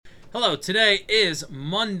Hello, today is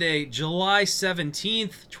Monday, July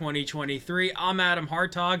 17th, 2023. I'm Adam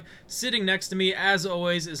Hartog. Sitting next to me, as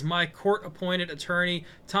always, is my court-appointed attorney,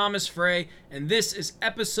 Thomas Frey, and this is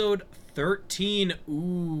episode 13.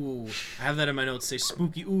 Ooh, I have that in my notes, say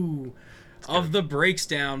spooky ooh, of the Breaks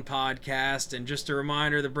Down podcast. And just a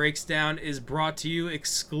reminder, the Breaks Down is brought to you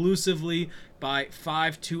exclusively by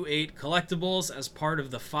 528 Collectibles as part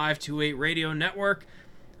of the 528 Radio Network.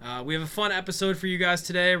 We have a fun episode for you guys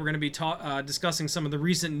today. We're going to be discussing some of the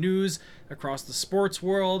recent news across the sports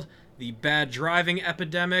world, the bad driving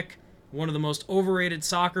epidemic, one of the most overrated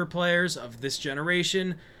soccer players of this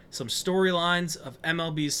generation, some storylines of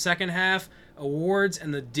MLB's second half, awards,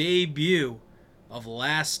 and the debut of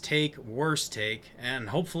Last Take, Worst Take. And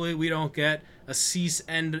hopefully we don't get a cease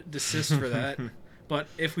and desist for that. But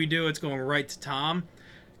if we do, it's going right to Tom.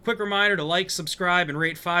 Quick reminder to like, subscribe, and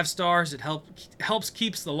rate 5 stars. It helps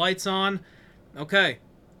keeps the lights on. Okay,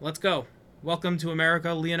 let's go. Welcome to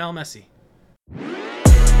America, Lionel Messi.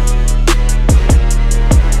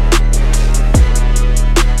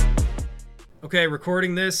 Okay,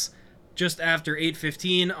 recording this just after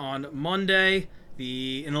 8:15 on Monday.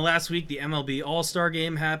 In the last week, the MLB All-Star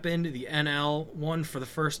Game happened. The NL won for the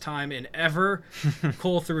first time in ever.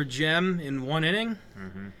 Cole threw a gem in one inning.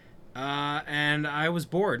 Mm-hmm. And I was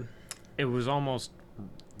bored. It was almost.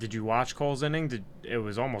 Did you watch Cole's inning?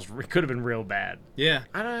 It could have been real bad. Yeah.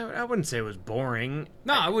 I wouldn't say it was boring.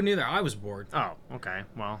 No, I wouldn't either. I was bored. Oh, okay.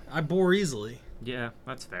 Well, I bore easily. yeah,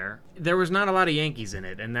 that's fair. There was not a lot of Yankees in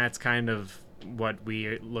it, and that's kind of what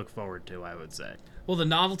we look forward to, I would say. Well, the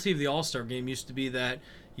novelty of the All-Star Game used to be that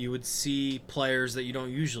you would see players that you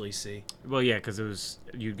don't usually see. Well, yeah, because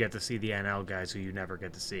you'd get to see the NL guys who you never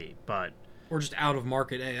get to see, but. Or just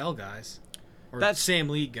out-of-market AL guys. Or That's same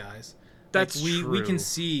league guys. That's true. We can true.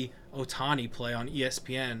 see Ohtani play on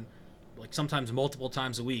ESPN, like sometimes multiple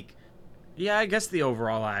times a week. Yeah, I guess the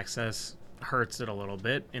overall access hurts it a little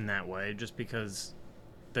bit in that way, just because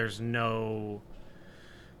there's no.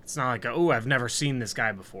 It's not like, I've never seen this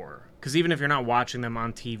guy before. Because even if you're not watching them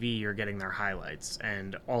on TV, you're getting their highlights.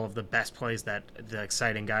 And all of the best plays that the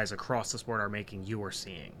exciting guys across the sport are making, you are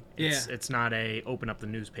seeing. It's not open up the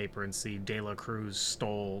newspaper and see De La Cruz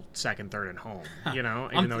stole second, third, and home. You know,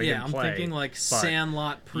 even though he didn't play. I'm thinking like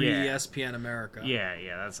Sandlot pre-ESPN America. Yeah,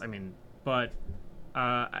 but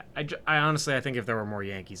I honestly, I think if there were more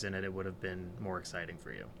Yankees in it, it would have been more exciting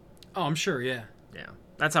for you. Oh, I'm sure, yeah. Yeah,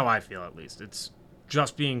 that's how I feel at least. It's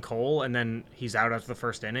just being Cole, and then he's out after the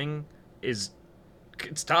first inning, it's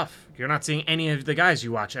tough. You're not seeing any of the guys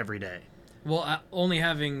you watch every day. Well, only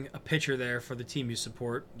having a pitcher there for the team you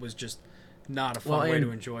support was just not a fun way to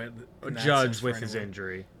enjoy it. Judge with his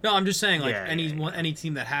injury. No, I'm just saying, like, any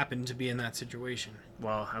team that happened to be in that situation.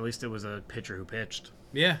 Well, at least it was a pitcher who pitched.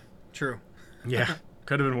 Yeah, true. Yeah,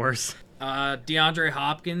 could have been worse. DeAndre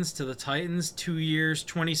Hopkins to the Titans, 2 years,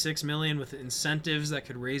 $26 million with incentives that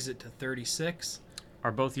could raise it to 36.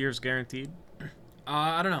 Are both years guaranteed?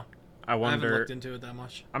 I don't know. I wonder. I haven't looked into it that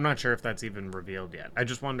much. I'm not sure if that's even revealed yet. I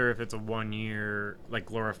just wonder if it's a 1 year, like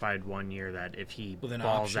glorified 1 year, that if he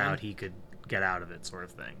balls out, he could get out of it, sort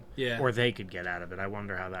of thing. Yeah. Or they could get out of it. I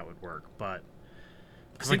wonder how that would work. But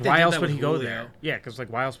because like, why else would he go there? Yeah, because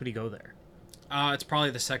like, why else would he go there? It's probably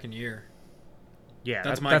the second year. Yeah,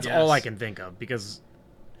 that's all I can think of. Because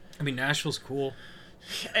I mean, Nashville's cool.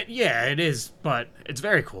 Yeah, it is, but it's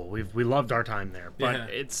very cool. We loved our time there, but yeah.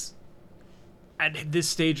 It's at this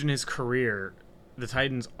stage in his career, the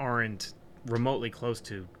Titans aren't remotely close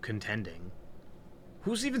to contending.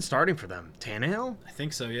 Who's even starting for them? Tannehill? I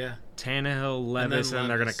think so, yeah. Tannehill, Levis, and then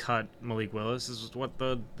they're going to cut Malik Willis. Is what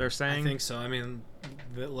they're saying. I think so. I mean,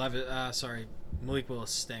 Malik Willis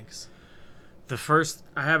stinks.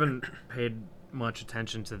 I haven't paid much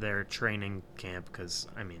attention to their training camp because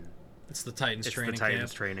I mean. It's the Titans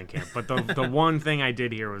training camp. But the one thing I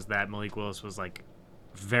did hear was that Malik Willis was like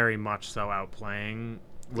very much so outplaying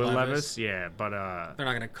Will Levis. Yeah, but they're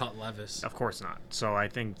not going to cut Levis. Of course not. So I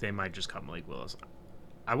think they might just cut Malik Willis.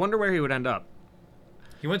 I wonder where he would end up.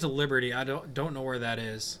 He went to Liberty. I don't know where that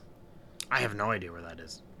is. I have no idea where that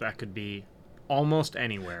is. That could be almost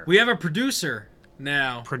anywhere. We have a producer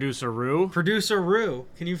now. Producer Rue.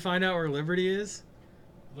 Can you find out where Liberty is?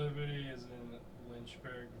 Liberty is in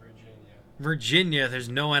Lynchburg, Virginia, there's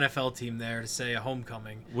no NFL team there to say a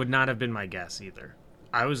homecoming. Would not have been my guess either.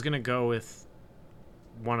 I was going to go with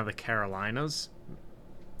one of the Carolinas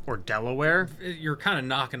or Delaware. You're kind of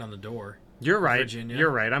knocking on the door. You're right. Virginia. You're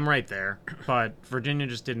right. I'm right there. But Virginia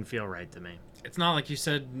just didn't feel right to me. It's not like you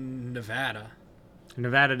said Nevada.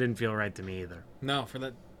 Nevada didn't feel right to me either. No, for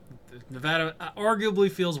that, Nevada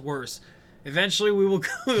arguably feels worse. Eventually, we will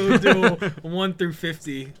do a 1 through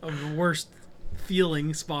 50 of the worst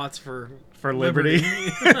feeling spots for Liberty.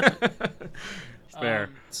 Fair.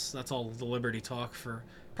 That's all the Liberty talk for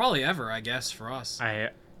probably ever, I guess, for us.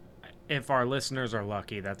 If our listeners are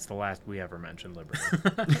lucky, that's the last we ever mentioned Liberty.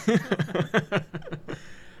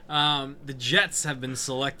 The Jets have been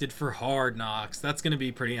selected for Hard Knocks. That's going to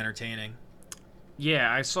be pretty entertaining.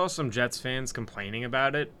 Yeah, I saw some Jets fans complaining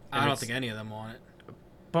about it. I don't think any of them want it.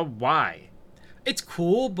 But why? It's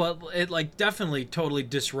cool, but it like definitely totally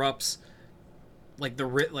disrupts like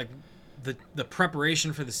the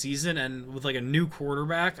preparation for the season. And with like a new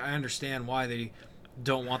quarterback, I understand why they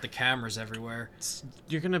don't want the cameras everywhere. It's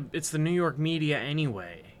the New York media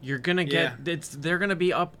anyway. You're gonna get they're gonna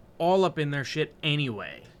be all up in their shit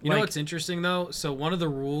anyway. You know what's interesting though? So one of the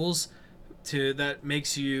rules that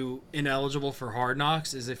makes you ineligible for Hard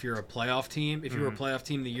Knocks is if you're a playoff team. If you were a playoff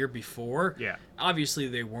team the year before, obviously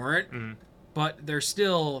they weren't, but they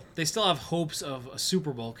still have hopes of a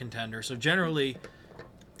Super Bowl contender. So generally,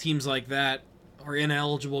 teams like that are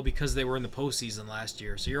ineligible because they were in the postseason last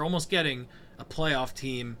year. So you're almost getting a playoff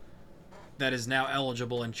team that is now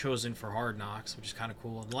eligible and chosen for Hard Knocks, which is kind of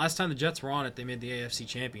cool. And the last time the Jets were on it, they made the AFC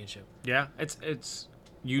Championship. Yeah, it's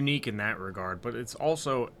unique in that regard, but it's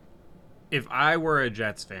also, if I were a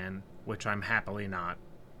Jets fan, which I'm happily not,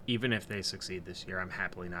 even if they succeed this year, I'm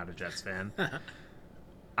happily not a Jets fan,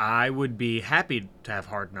 I would be happy to have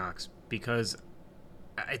Hard Knocks because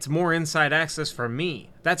it's more inside access for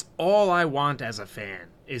me. That's all I want as a fan,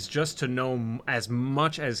 is just to know as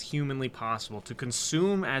much as humanly possible, to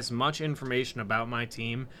consume as much information about my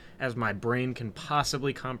team as my brain can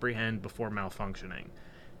possibly comprehend before malfunctioning.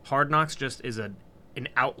 Hard Knocks just is an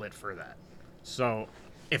outlet for that. So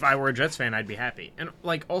if I were a Jets fan, I'd be happy. And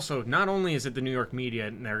like, also, not only is it the New York media,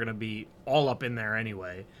 and they're going to be all up in there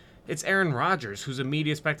anyway, it's Aaron Rodgers, who's a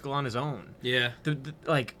media spectacle on his own. Yeah.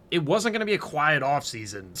 It wasn't going to be a quiet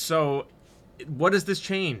offseason. So what does this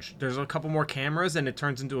change? There's a couple more cameras, and it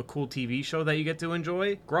turns into a cool TV show that you get to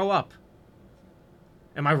enjoy? Grow up.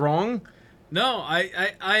 Am I wrong? No,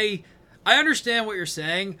 I understand what you're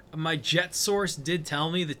saying. My Jet source did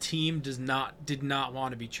tell me the team did not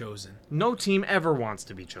want to be chosen. No team ever wants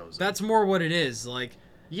to be chosen. That's more what it is. Like,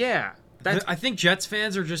 yeah, I think Jets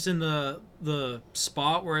fans are just in the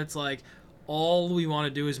spot where it's like, all we want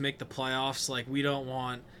to do is make the playoffs. Like, we don't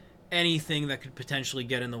want anything that could potentially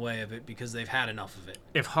get in the way of it because they've had enough of it.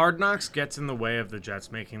 If Hard Knocks gets in the way of the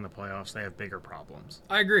Jets making the playoffs, they have bigger problems.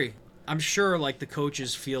 I agree. I'm sure like the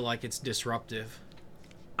coaches feel like it's disruptive.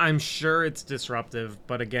 I'm sure it's disruptive,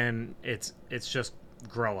 but again, it's just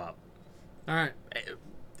grow up. All right.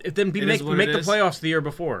 Then make the playoffs the year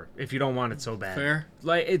before if you don't want it so bad. Fair.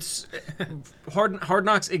 Like, it's Hard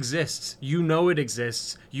Knocks exists. You know it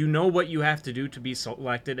exists. You know what you have to do to be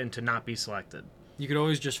selected and to not be selected. You could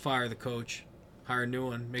always just fire the coach, hire a new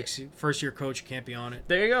one. First year coach can't be on it.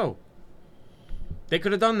 There you go. They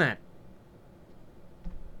could have done that.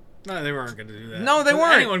 No, they weren't going to do that. No, they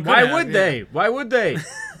weren't. Why would they? Why would they?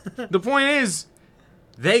 The point is,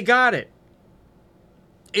 they got it.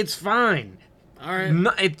 It's fine. All right.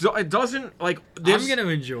 No, it doesn't, like... I'm going to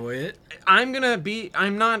enjoy it. I'm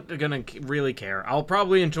not going to really care. I'll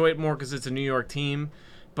probably enjoy it more because it's a New York team.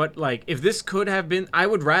 But, like, if this could have been... I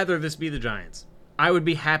would rather this be the Giants. I would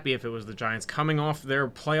be happy if it was the Giants coming off their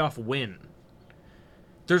playoff win.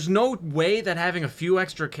 There's no way that having a few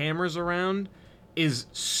extra cameras around is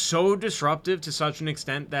so disruptive to such an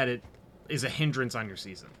extent that it is a hindrance on your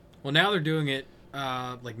season. Well, now they're doing it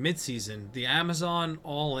like mid-season. The Amazon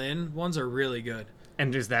all-in ones are really good.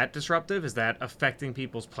 And is that disruptive? Is that affecting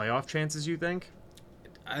people's playoff chances, you think?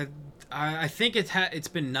 I think it's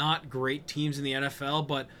been not great teams in the NFL,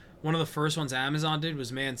 but one of the first ones Amazon did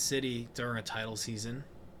was Man City during a title season.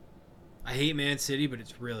 I hate Man City, but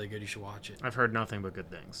it's really good. You should watch it. I've heard nothing but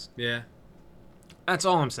good things. Yeah. That's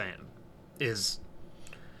all I'm saying. Is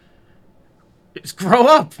grow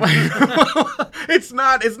up. It's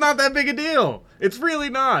not that big a deal. It's really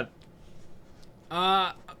not.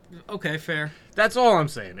 Okay, fair. That's all I'm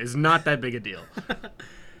saying. Is not that big a deal.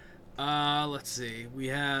 Let's see. We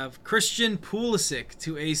have Christian Pulisic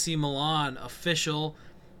to AC Milan, official.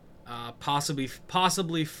 Possibly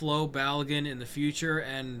Flo Balogun in the future,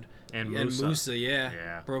 and Musa,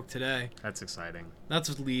 yeah, broke today. That's exciting. That's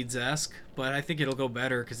what Leeds-esque, but I think it'll go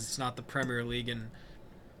better because it's not the Premier League, and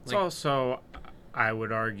it's also, I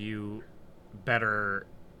would argue, better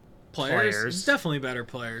players. It's definitely better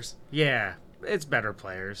players. Yeah, it's better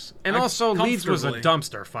players, and also Leeds was a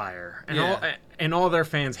dumpster fire, and all their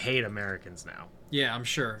fans hate Americans now. Yeah, I'm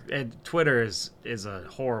sure. And Twitter is a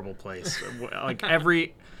horrible place. Like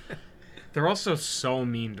they're also so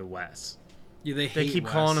mean to Wes. Yeah, they They hate keep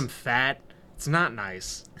Wes. calling him fat. It's not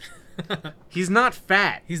nice. He's not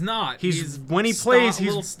fat. He's not. He's when he plays, a he's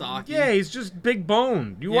little stocky. Yeah, he's just big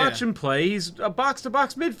boned. You Yeah. watch him play, he's a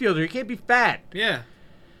box-to-box midfielder. He can't be fat. Yeah.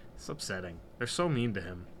 It's upsetting. They're so mean to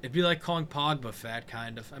him. It'd be like calling Pogba fat,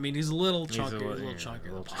 kind of. I mean, he's a little chunkier. He's a little yeah, chunkier.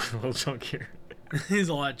 a little, than Pogba. a little chunkier. He's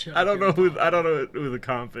a lot chunkier. I don't know who the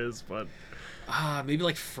comp is, but maybe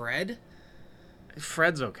like Fred.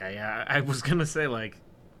 Fred's okay. I was gonna say like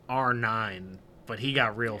R9, but he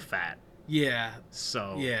got real fat. Yeah.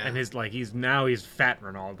 So Yeah. and he's fat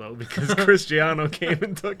Ronaldo because Cristiano came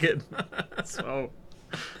and took it. So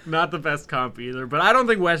not the best comp either. But I don't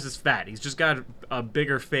think Wes is fat. He's just got a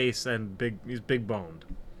bigger face and he's big boned.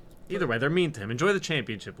 Either way, they're mean to him. Enjoy the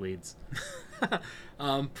championship leads.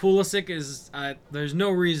 Pulisic is. There's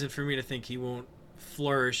no reason for me to think he won't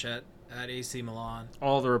flourish at AC Milan.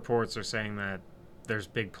 All the reports are saying that there's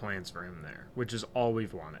big plans for him there, which is all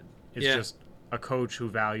we've wanted. It's just a coach who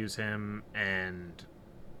values him and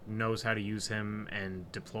knows how to use him and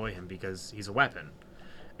deploy him because he's a weapon.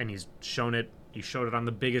 And he's shown it. He showed it on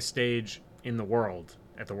the biggest stage in the world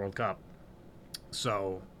at the World Cup.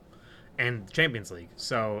 So, and Champions League.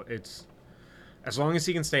 So it's, as long as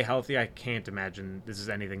he can stay healthy, I can't imagine this is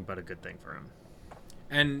anything but a good thing for him.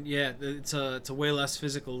 And yeah, it's a way less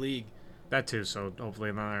physical league. That too. So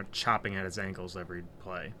hopefully they're not chopping at his ankles every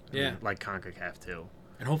play. Yeah. Like CONCACAF too.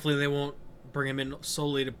 And hopefully they won't bring him in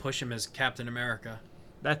solely to push him as Captain America.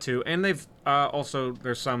 That too. And they've also,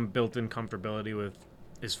 there's some built-in comfortability with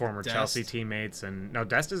his former Dest. Chelsea teammates. And no,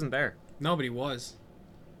 Dest isn't there. Nobody was.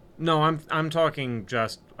 No, I'm talking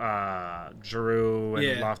just Giroud and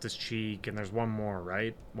Yeah. Loftus-Cheek, and there's one more,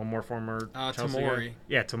 right? One more former Chelsea guy? Tomori.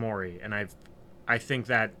 Yeah, Tomori. And I think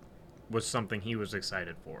that was something he was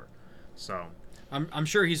excited for. So. I'm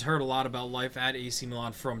sure he's heard a lot about life at AC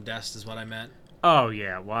Milan from Dest, is what I meant. Oh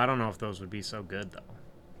yeah. Well, I don't know if those would be so good though.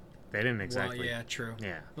 They didn't exactly. Well, yeah, true.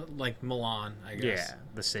 Yeah. But like Milan, I guess. Yeah,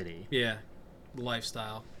 the city. Yeah,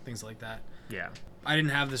 lifestyle, things like that. Yeah. I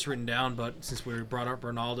didn't have this written down, but since we brought up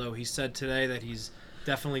Ronaldo, he said today that he's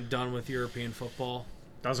definitely done with European football.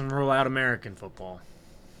 Doesn't rule out American football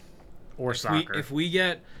or soccer. If we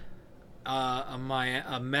get a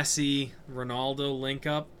Messi Ronaldo link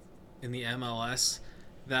up in the MLS,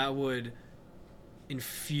 that would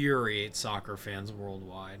infuriate soccer fans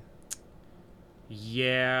worldwide.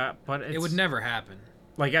 Yeah, but It would never happen.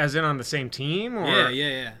 like as in on the same team, or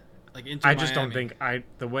Yeah. Like Inter I just don't Miami. think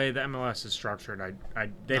the way the MLS is structured,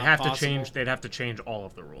 they'd Not have possible. to change. They'd have to change all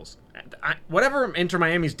of the rules. Whatever Inter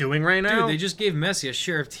Miami's doing right now, Dude, they just gave Messi a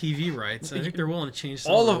share of TV rights. I think they're willing to change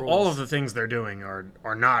some all of the rules. all of the things they're doing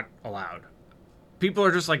are not allowed. People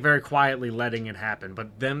are just like very quietly letting it happen.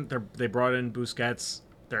 But they brought in Busquets.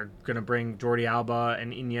 They're gonna bring Jordi Alba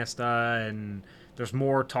and Iniesta, and there's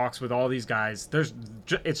more talks with all these guys.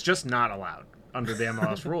 It's just not allowed under the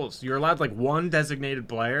MLS rules. You're allowed like one designated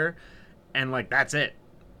player, and like that's it.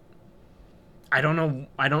 I don't know.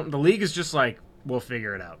 The league is just like, we'll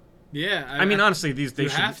figure it out. Yeah, I mean, honestly,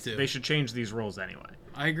 they should change these rules anyway.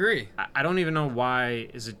 I agree. I don't even know why.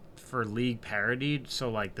 Is it for league parity, so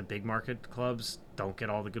like the big market clubs don't get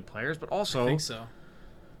all the good players? But also, I think so.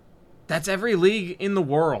 That's every league in the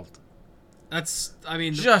world.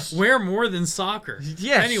 Just we're more than soccer.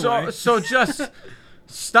 Yeah. Anyway, So just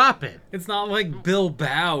stop it. It's not like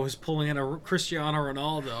Bilbao is pulling in a Cristiano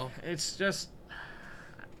Ronaldo. It's just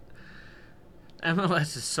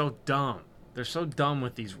MLS is so dumb. They're so dumb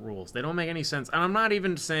with these rules. They don't make any sense. And I'm not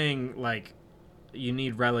even saying like you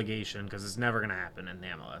need relegation, because it's never going to happen in the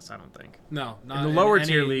MLS, I don't think. No, not in the lower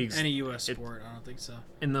tier leagues. Any U.S. sport, I don't think so.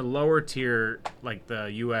 In the lower tier, like the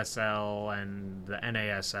USL and the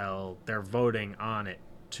NASL, they're voting on it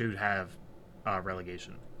to have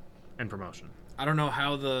relegation and promotion. I don't know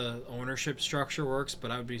how the ownership structure works,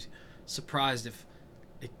 but I would be surprised if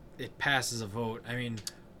it passes a vote. I mean,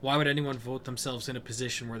 why would anyone vote themselves in a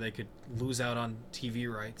position where they could lose out on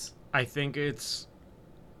TV rights? I think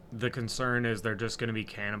the concern is they're just going to be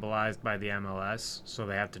cannibalized by the MLS, so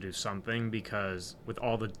they have to do something, because with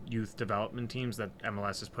all the youth development teams that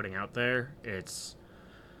MLS is putting out there,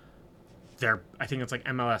 I think it's like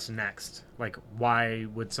MLS Next. Like, why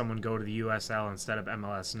would someone go to the USL instead of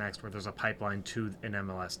MLS Next, where there's a pipeline to an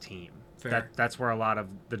MLS team? Fair. That's where a lot of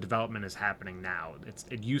the development is happening now.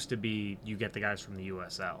 It used to be you get the guys from the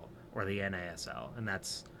USL or the NASL, and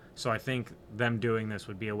so I think them doing this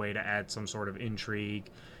would be a way to add some sort of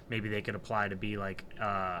intrigue. Maybe they could apply to be like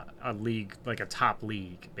a league, like a top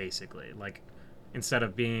league, basically. Like, instead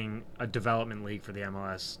of being a development league for the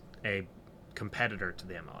MLS, a competitor to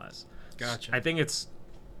the MLS. Gotcha. I think it's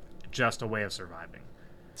just a way of surviving.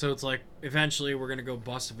 So it's like, eventually we're going to go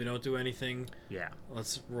bust if we don't do anything. Yeah.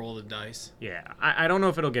 Let's roll the dice. Yeah. I don't know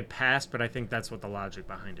if it'll get passed, but I think that's what the logic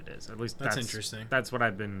behind it is. At least That's interesting. That's what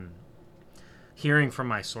I've been hearing from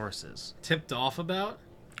my sources. Tipped off about?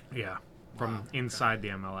 Yeah. From Wow, inside the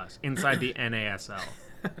MLS. Inside the NASL.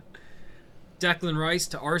 Declan Rice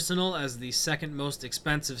to Arsenal as the second most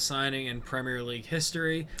expensive signing in Premier League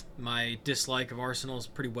history. My dislike of Arsenal is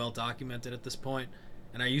pretty well documented at this point,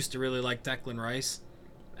 and I used to really like Declan Rice,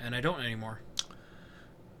 and I don't anymore.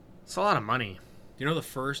 It's a lot of money. Do you know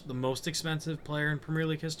the most expensive player in Premier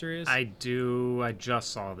League history is? I do. I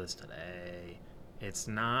just saw this today. It's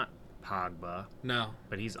not Pogba, No,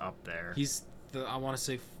 but he's up there. he's I want to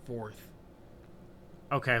say fourth.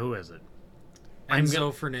 Okay, who is it?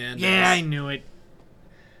 Enzo Fernandez. Yeah, I knew it.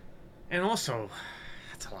 And also,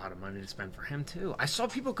 that's a lot of money to spend for him, too. I saw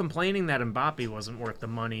people complaining that Mbappe wasn't worth the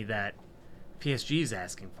money that PSG's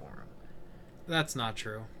asking for him. That's not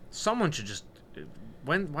true. Someone should just...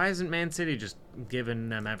 Why isn't Man City just giving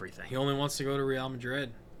them everything? He only wants to go to Real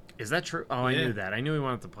Madrid. Is that true? Oh, I Yeah. knew that. I knew he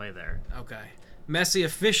wanted to play there. Okay. Messi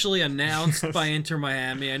officially announced by Inter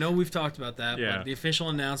Miami. I know we've talked about that, Yeah. but the official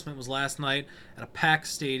announcement was last night at a packed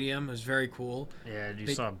stadium. It was very cool. Yeah, you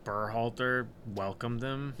saw Berhalter welcomed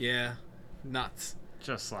him. Yeah, nuts.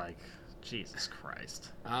 Just like, Jesus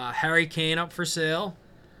Christ. Harry Kane up for sale.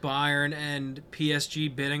 Bayern and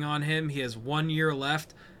PSG bidding on him. He has 1 year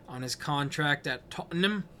left on his contract at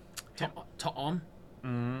Tottenham. Tottenham.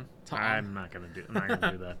 I'm not gonna do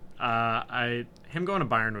that. Him going to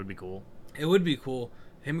Bayern would be cool. It would be cool.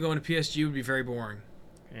 Him going to PSG would be very boring.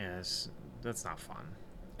 Yes, that's not fun.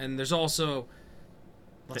 And there's also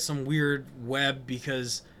some weird web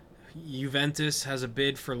because Juventus has a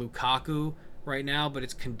bid for Lukaku right now, but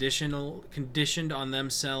it's conditioned on them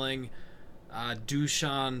selling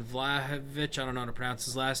Dusan Vlahovic, I don't know how to pronounce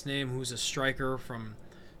his last name, who's a striker from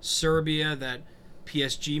Serbia that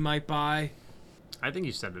PSG might buy. I think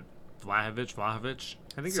you said it. Vlahovic.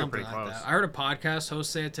 I think you're Something pretty like close. that. I heard a podcast host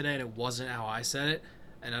say it today, and it wasn't how I said it,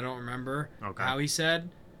 and I don't remember how he said.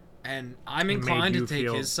 And I'm inclined to take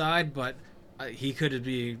his side, but he could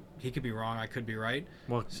be wrong. I could be right.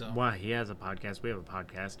 Well, why? He has a podcast. We have a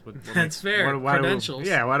podcast. That's fair. Credentials.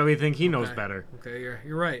 Why do we think he knows better? Okay,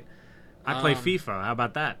 you're right. I play FIFA. How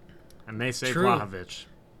about that? And they say True. Vlahovic.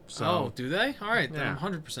 So, oh, do they? All right, then Yeah.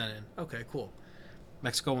 I'm 100% in. Okay, cool.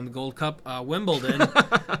 Mexico won the Gold Cup. Wimbledon.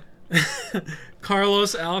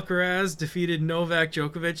 Carlos Alcaraz defeated Novak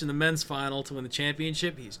Djokovic in the men's final to win the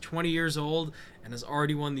championship. He's 20 years old and has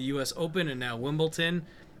already won the U.S. Open and now Wimbledon.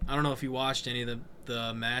 I don't know if you watched any of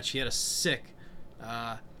the match. He had a sick,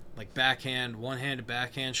 one-handed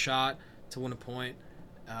backhand shot to win a point.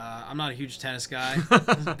 I'm not a huge tennis guy,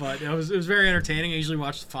 but it was very entertaining. I usually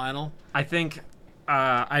watch the final. I think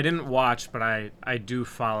I didn't watch, but I do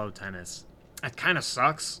follow tennis. It kind of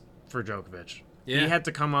sucks for Djokovic. Yeah. He had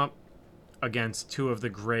to come up against two of the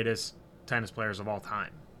greatest tennis players of all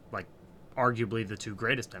time. Like, arguably the two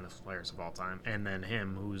greatest tennis players of all time. And then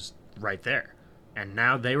him, who's right there. And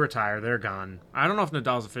now they retire. They're gone. I don't know if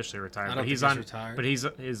Nadal's officially retired. I don't but he's think on. retired. But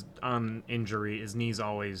he's on injury. His knee's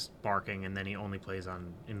always barking, and then he only plays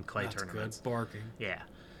in clay That's tournaments. good. Barking. Yeah,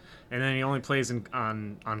 and then he only plays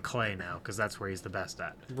on clay now because that's where he's the best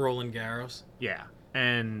at. Roland Garros. Yeah,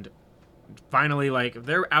 and finally, like,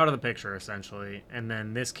 they're out of the picture essentially, and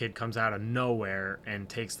then this kid comes out of nowhere and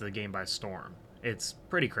takes the game by storm. It's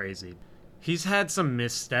pretty crazy. He's had some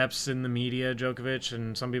missteps in the media, Djokovic,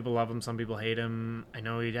 and some people love him, some people hate him. I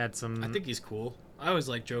know he had some. I think he's cool. I always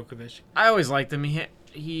liked Djokovic. I always liked him.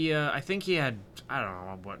 I think he had, I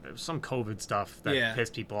don't know, some COVID stuff that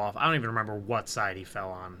pissed people off. I don't even remember what side he fell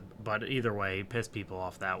on, but either way, he pissed people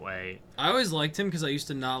off that way. I always liked him because I used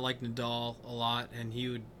to not like Nadal a lot, and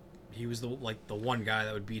he was the one guy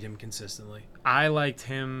that would beat him consistently. I liked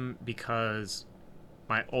him because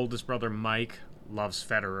my oldest brother Mike loves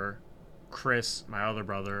Federer. Chris, my other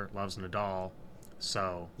brother, loves Nadal.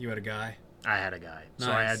 So You had a guy. I had a guy. Nice.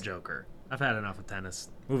 So I had Joker. I've had enough of tennis.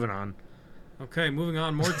 Moving on. Okay, moving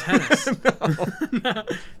on. More tennis.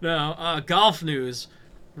 No, golf news.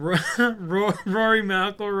 Rory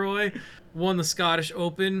McIlroy won the Scottish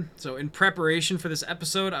Open. So in preparation for this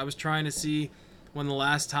episode, I was trying to see when the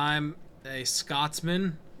last time a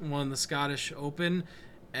Scotsman won the Scottish Open,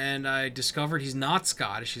 and I discovered he's not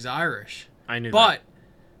Scottish. He's Irish. I knew But that.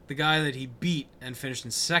 the guy that he beat and finished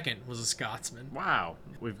in second was a Scotsman. Wow.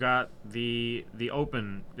 We've got the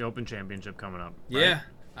Open Championship coming up. Right?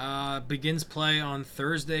 Yeah. Begins play on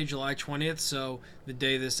Thursday, July 20th, so the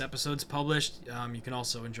day this episode's published. You can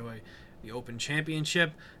also enjoy the Open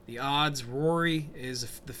Championship. The odds, Rory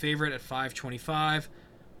is the favorite at 525.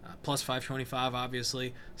 plus 525,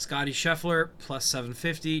 obviously. Scotty Scheffler, plus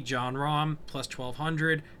 750. John Rahm, plus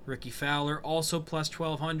 1200. Ricky Fowler, also plus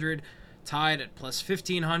 1200. Tied at plus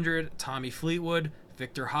 1500. Tommy Fleetwood,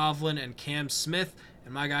 Victor Hovland, and Cam Smith.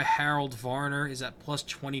 And my guy Harold Varner is at plus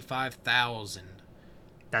 25,000.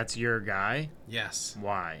 That's your guy? Yes.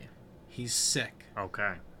 Why? He's sick.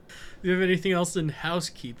 Okay. Do you have anything else in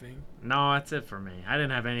housekeeping? No, that's it for me. I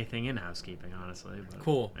didn't have anything in housekeeping, honestly. But,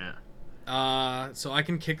 Cool. Yeah. So I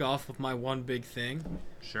can kick off with my one big thing.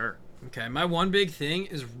 Sure. Okay, my one big thing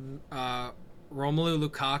is Romelu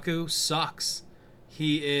Lukaku sucks.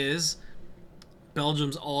 He is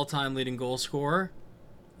Belgium's all-time leading goal scorer.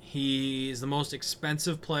 He is the most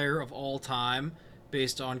expensive player of all time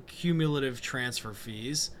based on cumulative transfer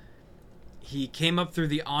fees. He came up through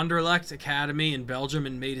the Anderlecht Academy in Belgium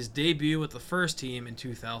and made his debut with the first team in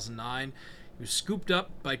 2009. He was scooped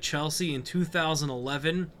up by Chelsea in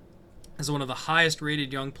 2011 as one of the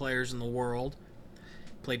highest-rated young players in the world.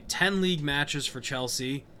 Played 10 league matches for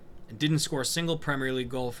Chelsea and didn't score a single Premier League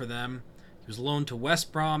goal for them. He was loaned to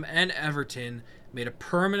West Brom and Everton, made a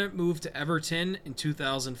permanent move to Everton in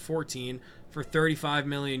 2014 for €35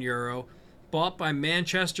 million, bought by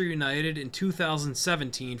Manchester United in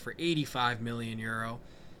 2017 for €85 million,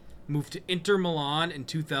 moved to Inter Milan in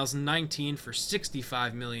 2019 for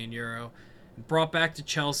 €65 million, and brought back to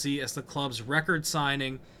Chelsea as the club's record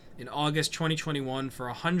signing in August 2021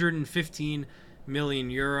 for €115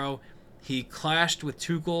 million. He clashed with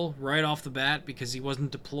Tuchel right off the bat because he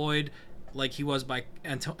wasn't deployed like he was by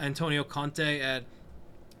Antonio Conte at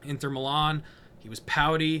Inter Milan. He was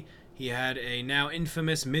pouty. He had a now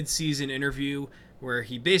infamous mid-season interview where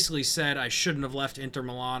he basically said, I shouldn't have left Inter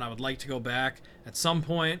Milan. I would like to go back at some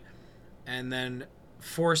point, and then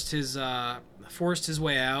forced his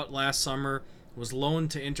way out last summer, was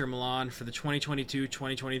loaned to Inter Milan for the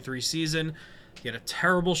 2022-2023 season. He had a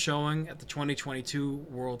terrible showing at the 2022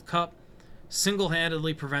 World Cup,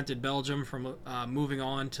 single-handedly prevented Belgium from moving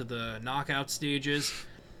on to the knockout stages.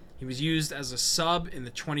 He was used as a sub in the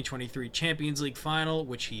 2023 Champions League final,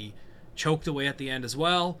 which he choked away at the end as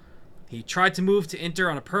well. He tried to move to Inter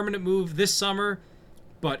on a permanent move this summer,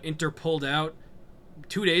 but Inter pulled out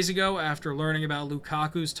 2 days ago after learning about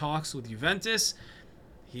Lukaku's talks with Juventus.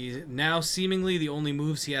 He now seemingly the only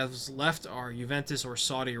moves he has left are Juventus or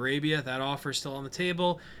Saudi Arabia. That offer is still on the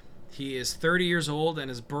table. He is 30 years old and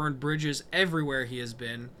has burned bridges everywhere he has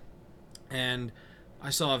been. And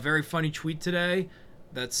I saw a very funny tweet today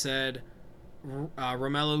that said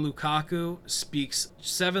Romelu Lukaku speaks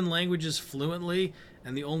 7 languages fluently,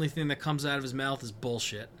 and the only thing that comes out of his mouth is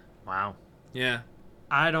bullshit. Wow. Yeah.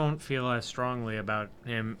 I don't feel as strongly about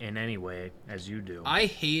him in any way as you do. I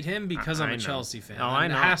hate him because I'm I a know. Chelsea fan. Oh, I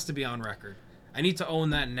and know. It has to be on record. I need to own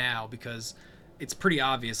that now because it's pretty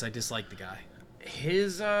obvious I dislike the guy.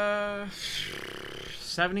 His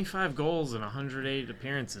 75 goals and 108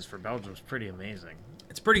 appearances for Belgium is pretty amazing.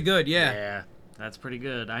 It's pretty good, yeah. Yeah, that's pretty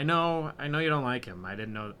good. I know you don't like him. I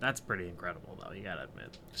didn't know. That's pretty incredible, though. You gotta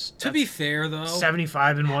admit. To be fair, though,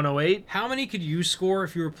 75 and 108. how many could you score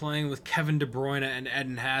if you were playing with Kevin De Bruyne and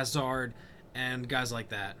Eden Hazard and guys like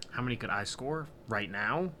that? How many could I score right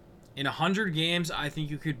now? In 100 games, I think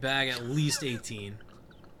you could bag at least 18.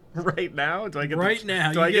 Right now? Do I get Right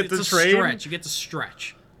now, Do you I get to it's a trade? stretch. You get to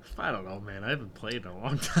stretch. I don't know, man. I haven't played in a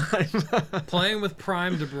long time. Playing with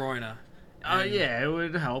Prime De Bruyne. Yeah, it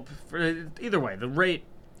would help. Either way, the rate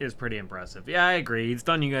is pretty impressive. Yeah, I agree. He's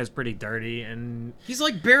done you guys pretty dirty, and He's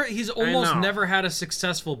he's almost know. never had a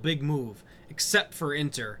successful big move, except for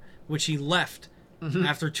Inter, which he left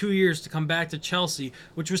after 2 years to come back to Chelsea,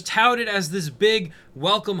 which was touted as this big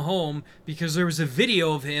welcome home because there was a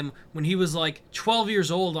video of him when he was like 12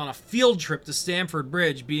 years old on a field trip to Stamford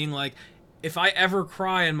Bridge being like, if I ever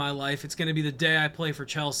cry in my life, it's going to be the day I play for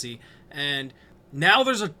Chelsea. And now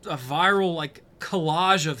there's a viral like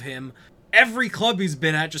collage of him every club he's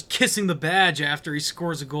been at just kissing the badge after he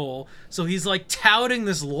scores a goal. So he's like touting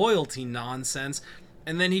this loyalty nonsense,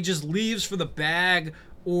 and then he just leaves for the bag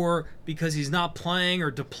or because he's not playing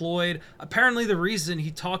or deployed. Apparently the reason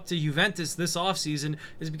he talked to Juventus this offseason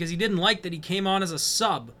is because he didn't like that he came on as a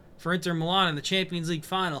sub for Inter Milan in the Champions League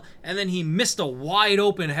final, and then he missed a wide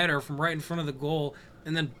open header from right in front of the goal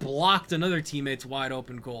and then blocked another teammate's wide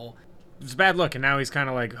open goal. it's bad luck, and now he's kind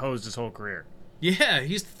of like hosed his whole career. Yeah,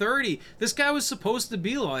 he's 30. This guy was supposed to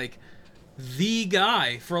be like the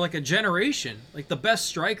guy for like a generation, like the best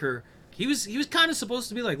striker. He was kind of supposed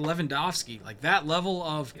to be like Lewandowski, like that level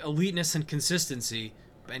of eliteness and consistency,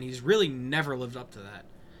 and he's really never lived up to that.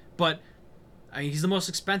 But I mean, he's the most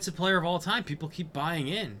expensive player of all time. People keep buying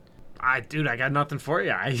in. I got nothing for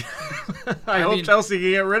you. I I hope mean- Chelsea can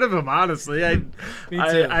get rid of him. Honestly, Me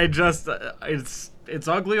too. I just it's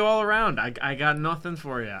ugly all around. I got nothing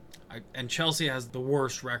for you. And Chelsea has the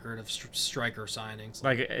worst record of striker signings.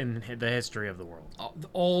 Like in the history of the world,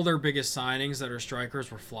 All their biggest signings that are strikers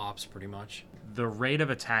were flops, pretty much. the rate of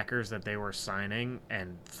attackers that they were signing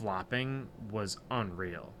and flopping was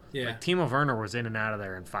unreal. Yeah. Like Timo Werner was in and out of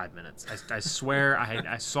there in 5 minutes. I swear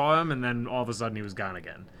I saw him and then all of a sudden he was gone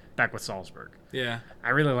again. Back with Salzburg. Yeah. I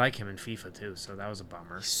really like him in FIFA too, so that was a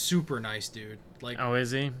bummer. Super nice dude. Like, Oh,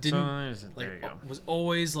 is he? Didn't- So, like there you go. was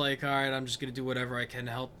always like, all right, I'm just gonna do whatever I can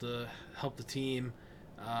to help the team.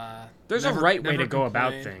 There's never- a right way never to go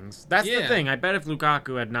about complained. things. That's the Yeah. thing. I bet if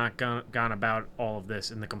Lukaku had not gone about all of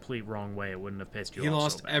this in the complete wrong way, it wouldn't have pissed you He off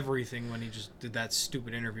lost so bad. everything when he just did that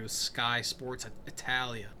stupid interview with Sky Sports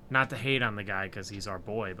Italia. Not to hate on the guy because he's our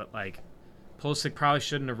boy, but like, Pulisic probably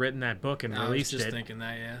shouldn't have written that book and I was released just it. thinking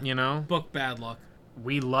that, yeah. You know? Book bad luck.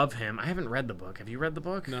 We love him. I haven't read the book. Have you read the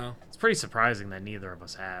book? No. It's pretty surprising that neither of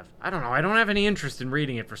us have. I don't know. I don't have any interest in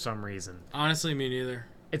reading it for some reason. Honestly, me neither.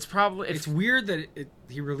 It's probably It's weird that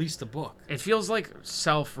he released a book. it feels like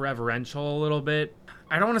self-reverential a little bit.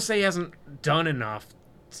 I don't want to say he hasn't done enough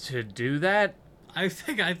to do that, I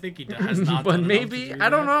think he has not. but done enough maybe to do I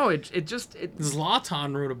don't that. know. It just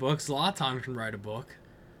Zlatan wrote a book. Zlatan can write a book.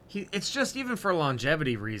 it's just even for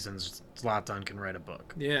longevity reasons. Zlatan can write a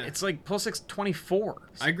book. Yeah. It's like Pulisic's 24.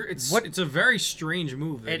 I agree. It's What- it's a very strange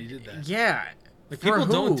move that he It- did that. Yeah. Like, For people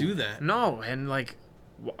don't who? do that. No, and like,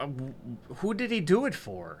 who did he do it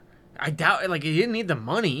for? I doubt. Like, he didn't need the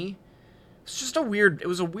money. It's just a weird. It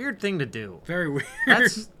was a weird thing to do. Very weird.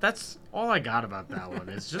 That's all I got about that one.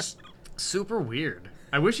 It's just super weird.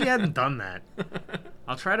 I wish he hadn't done that.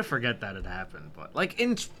 I'll try to forget that it happened, but like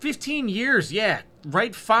in 15 years, yeah,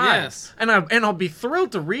 write 5, Yes. and I'll be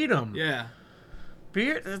thrilled to read them. Yeah.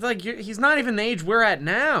 But he's not even the age we're at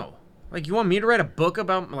now. Like, you want me to write a book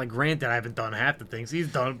about, like, granted, I haven't done half the things he's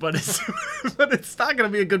done, but it's but it's not gonna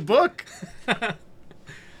be a good book.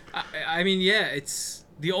 I mean, yeah, it's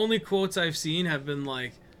the only quotes I've seen have been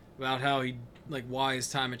like about how why his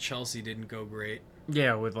time at Chelsea didn't go great.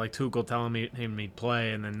 Yeah, with like Tuchel telling him he'd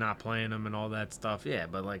play and then not playing him and all that stuff. Yeah,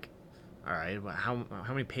 but like, all right, but how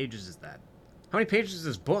many pages is that? How many pages is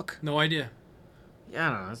this book? No idea. Yeah,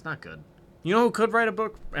 I don't know. It's not good. You know who could write a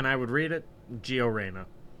book and I would read it? Gio Reyna.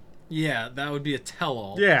 Yeah, that would be a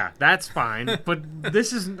tell-all. Yeah, that's fine. But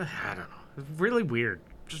this is, I don't know. It's really weird.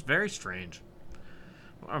 Just very strange.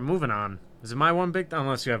 Moving on. Is it my one big?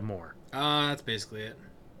 Unless you have more. That's basically it.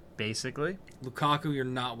 Basically. Lukaku, you're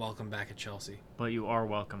not welcome back at Chelsea. But you are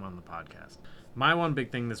welcome on the podcast. My one big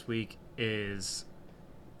thing this week is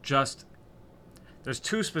just there's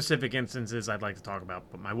 2 specific instances I'd like to talk about,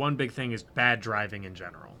 but my one big thing is bad driving in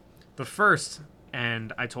general. The first,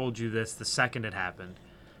 and I told you this the second it happened,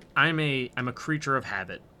 I'm a creature of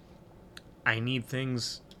habit. I need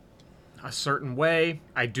things a certain way.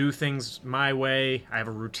 I do things my way. I have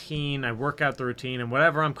a routine. I work out the routine, and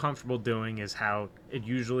whatever I'm comfortable doing is how it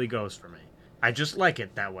usually goes for me. I just like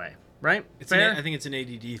it that way, right? Fair? I think it's an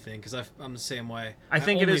ADD thing because I'm the same way. I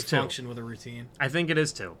think it only is, too. function with a routine. I think it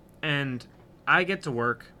is too. And I get to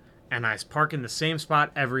work, and I park in the same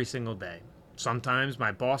spot every single day. Sometimes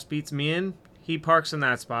my boss beats me in. He parks in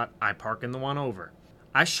that spot. I park in the one over.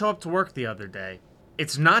 I show up to work the other day.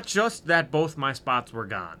 It's not just that both my spots were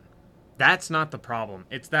gone. That's not the problem.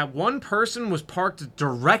 It's that one person was parked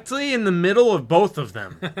directly in the middle of both of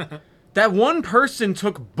them. That one person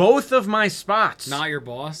took both of my spots. Not your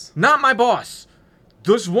boss. Not my boss.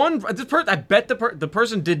 I bet the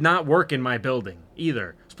person did not work in my building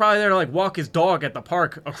either. He's probably there to like walk his dog at the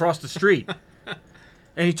park across the street.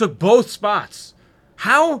 And he took both spots.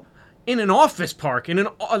 How in an office park, in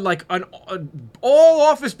all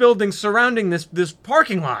office buildings surrounding this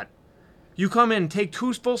parking lot, you come in and take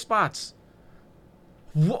 2 full spots?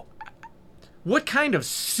 What kind of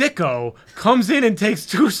sicko comes in and takes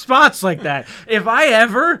 2 spots like that? If I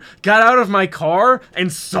ever got out of my car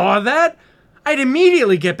and saw that, I'd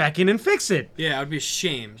immediately get back in and fix it. Yeah, I would be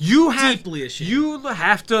ashamed. Deeply ashamed. You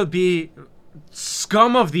have to be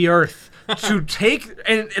scum of the earth to take,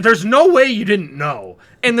 and there's no way you didn't know.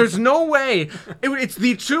 And there's no way, it's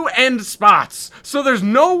the 2 end spots. So there's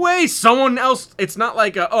no way someone else, it's not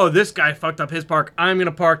like, this guy fucked up his park, I'm going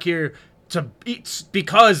to park here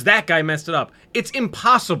because that guy messed it up. It's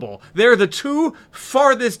impossible. They're the 2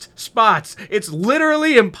 farthest spots. It's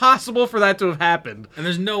literally impossible for that to have happened. And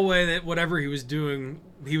there's no way that whatever he was doing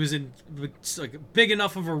he was in like big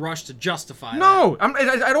enough of a rush to justify No,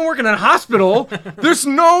 I don't work in a hospital. There's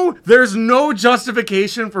no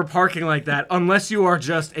justification for parking like that unless you are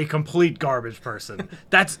just a complete garbage person.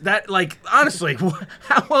 Like honestly,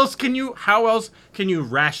 how else can you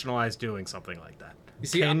rationalize doing something like that?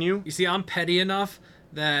 You see, I'm petty enough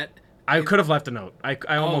that I could have left a note.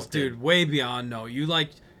 I almost did. Dude, way beyond no. You like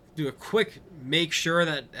do a quick make sure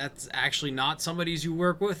that that's actually not somebody's you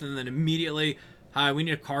work with, and then immediately, hi, we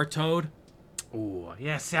need a car towed. Ooh,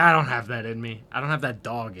 yeah. See, I don't have that in me. I don't have that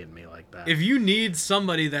dog in me like that. If you need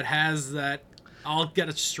somebody that has that, I'll get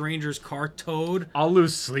a stranger's car towed. I'll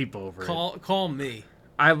lose sleep over it. Call me.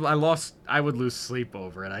 I would lose sleep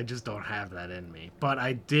over it. I just don't have that in me. But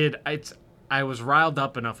I did. I was riled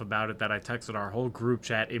up enough about it that I texted our whole group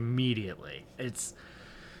chat immediately.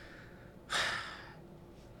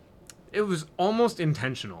 It was almost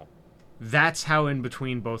intentional. That's how in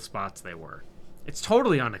between both spots they were. It's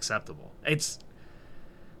totally unacceptable. It's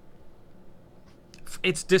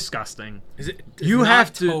disgusting. Is it you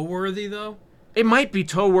have to tow worthy though? It might be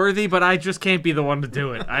tow worthy, but I just can't be the one to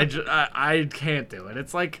do it. I can't do it.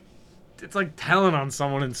 It's like telling on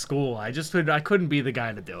someone in school. I couldn't be the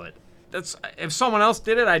guy to do it. If someone else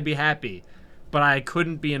did it, I'd be happy, but I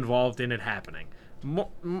couldn't be involved in it happening.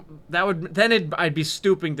 I'd be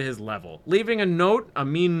stooping to his level. Leaving a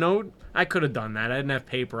mean note, I could have done that. I didn't have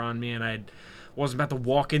paper on me, and I wasn't about to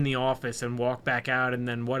walk in the office and walk back out. And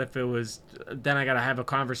then what if it was? Then I got to have a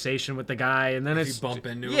conversation with the guy, and then you bump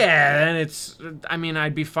into him. Yeah, then I mean,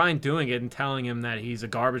 I'd be fine doing it and telling him that he's a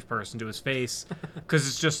garbage person to his face, because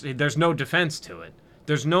it's just there's no defense to it.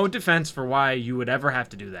 There's no defense for why you would ever have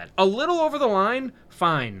to do that. A little over the line,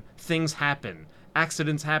 fine. Things happen.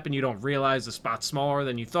 Accidents happen. You don't realize the spot's smaller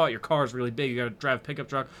than you thought. Your car's really big. You got to drive a pickup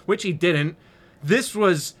truck, which he didn't. This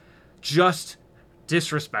was just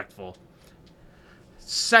disrespectful.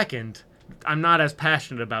 Second, I'm not as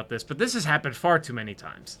passionate about this, but this has happened far too many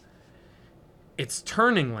times. It's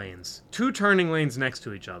turning lanes. 2 turning lanes next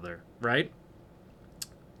to each other, right?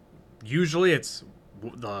 Usually it's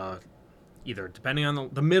either depending on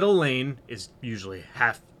the middle lane is usually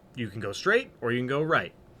half, you can go straight or you can go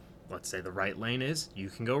right. Let's say the right lane is you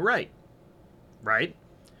can go right. Right?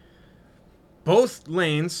 Both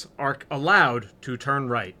lanes are allowed to turn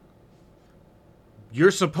right. You're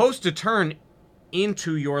supposed to turn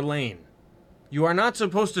into your lane. You are not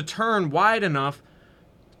supposed to turn wide enough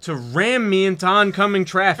to ram me into oncoming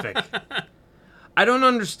traffic. I don't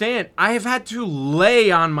understand. I have had to lay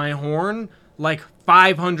on my horn like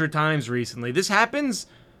 500 times recently. This happens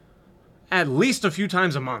at least a few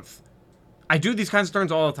times a month. I do these kinds of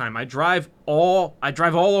turns all the time. I drive all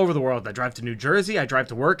over the world. I drive to New Jersey. I drive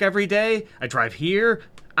to work every day. I drive here.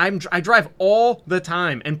 I drive all the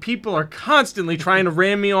time, and people are constantly trying to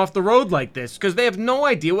ram me off the road like this because they have no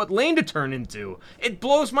idea what lane to turn into. It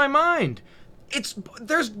blows my mind.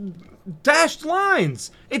 There's dashed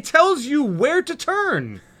lines. It tells you where to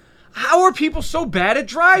turn. How are people so bad at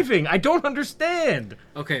driving? I don't understand.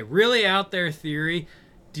 Okay, really out there theory.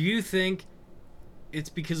 Do you think it's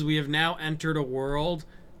because we have now entered a world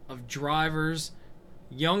of drivers,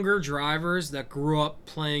 younger drivers that grew up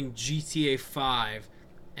playing GTA 5,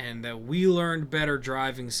 and that we learned better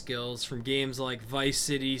driving skills from games like Vice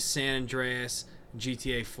City, San Andreas, and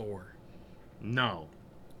GTA 4? No.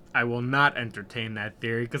 I will not entertain that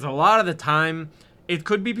theory, because a lot of the time, it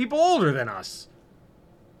could be people older than us.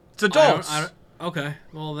 It's adults. Okay,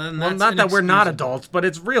 well then that's not that we're not adults, but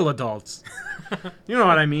it's real adults. You know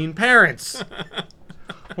what I mean? Parents.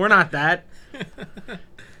 We're not that.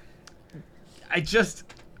 It's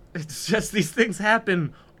just these things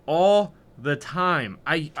happen all the time.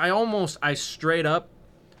 I almost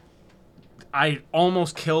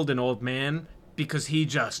killed an old man because he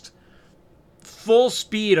just full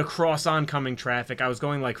speed across oncoming traffic. I was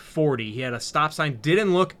going like 40. He had a stop sign,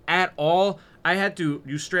 didn't look at all.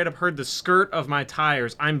 You straight up heard the skirt of my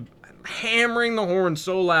tires. I'm hammering the horn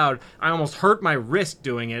so loud, I almost hurt my wrist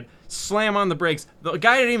doing it. Slam on the brakes. The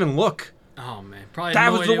guy didn't even look. Oh man, probably that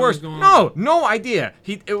no was idea the worst. What was going on. No idea.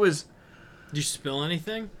 Did you spill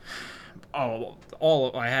anything? I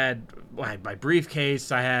had my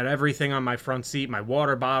briefcase. I had everything on my front seat. My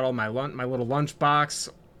water bottle, my little lunch box,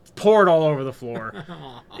 poured all over the floor.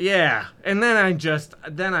 Yeah, and then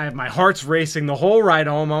I have my heart's racing the whole ride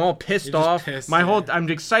home. I'm all pissed off. I'm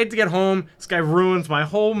excited to get home. This guy ruins my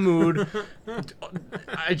whole mood.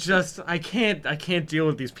 I can't deal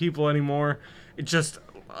with these people anymore. It just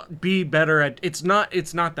be better at. It's not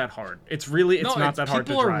that hard. It's not that hard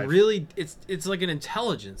to drive. People are really. It's like an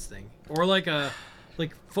intelligence thing or like a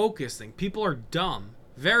focus thing. People are dumb,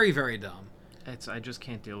 very very dumb. I just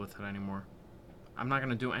can't deal with it anymore. I'm not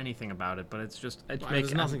gonna do anything about it, but it's just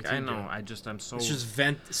There's nothing to I know. do. I'm so. It's just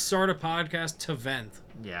vent. Start a podcast to vent.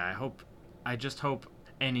 Yeah, I just hope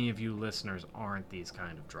any of you listeners aren't these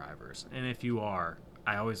kind of drivers. And if you are,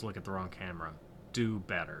 I always look at the wrong camera. Do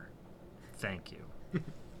better. Thank you.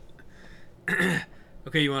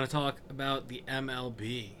 Okay, you want to talk about the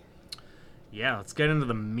MLB? Yeah, let's get into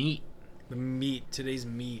the meat. Today's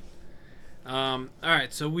meat. All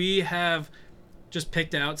right, so we have just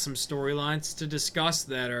picked out some storylines to discuss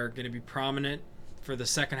that are going to be prominent for the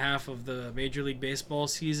second half of the Major League Baseball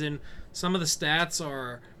season. Some of the stats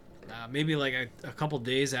are maybe like a couple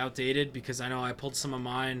days outdated because I know I pulled some of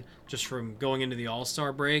mine just from going into the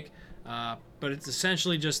All-Star break. But it's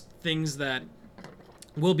essentially just things that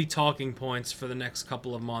will be talking points for the next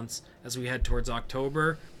couple of months as we head towards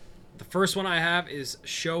October. The first one I have is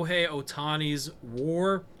Shohei Ohtani's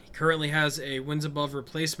WAR. He currently has a wins above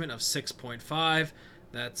replacement of 6.5.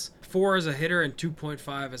 That's 4 as a hitter and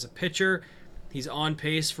 2.5 as a pitcher. He's on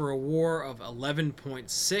pace for a WAR of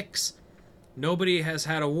 11.6. Nobody has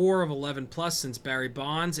had a WAR of 11 plus since Barry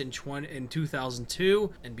Bonds in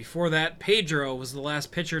 2002, and before that, Pedro was the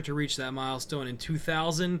last pitcher to reach that milestone in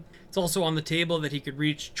 2000. It's also on the table that he could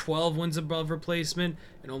reach 12 wins above replacement,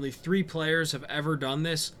 and only 3 players have ever done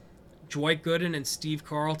this: Dwight Gooden and Steve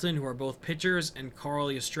Carlton, who are both pitchers, and Carl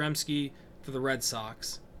Yastrzemski for the Red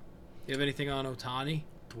Sox. You have anything on Ohtani?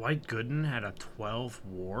 Dwight Gooden had a 12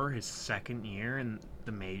 WAR his second year in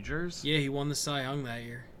the majors. Yeah, he won the Cy Young that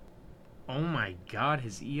year. Oh my God,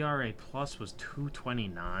 his ERA plus was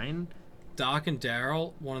 2.29. Doc and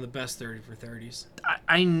Darryl, one of the best 30 for 30s.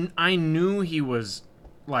 I knew he was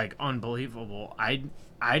like unbelievable. I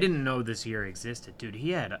didn't know this year existed, dude.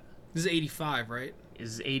 He had This is 85, right?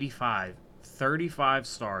 is 85, 35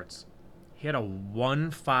 starts. He had a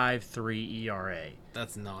 1.53 ERA.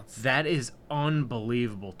 That's nuts. That is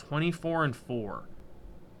unbelievable. 24-4.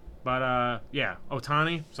 But yeah,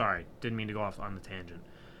 Ohtani. Sorry, didn't mean to go off on the tangent.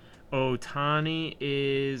 Ohtani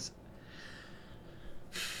is.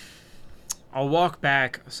 I'll walk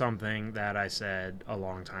back something that I said a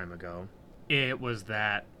long time ago. It was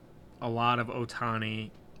that a lot of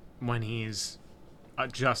Ohtani, when he's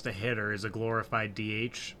just a hitter, is a glorified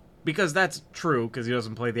DH. Because that's true, because he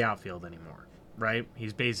doesn't play the outfield anymore, right?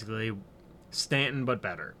 He's basically Stanton, but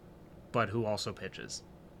better. But who also pitches.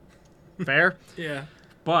 Fair? Yeah.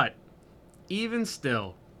 But even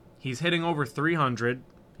still, he's hitting over 300.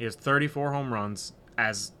 He has 34 home runs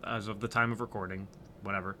as of the time of recording,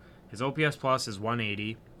 whatever. His OPS plus is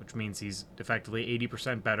 180, which means he's effectively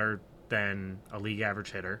 80% better than a league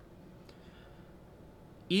average hitter.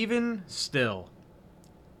 Even still,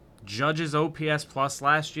 Judge's OPS plus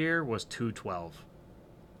last year was 212.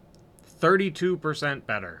 32%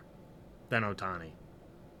 better than Ohtani.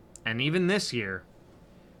 And even this year,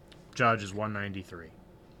 Judge is 193.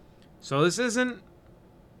 So this isn't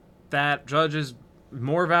that Judge is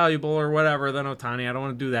more valuable or whatever than Ohtani. I don't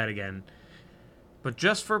want to do that again. But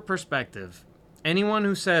just for perspective, anyone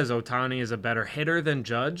who says Ohtani is a better hitter than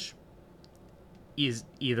Judge is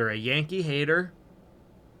either a Yankee hater,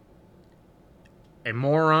 a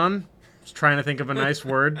moron, just trying to think of a nice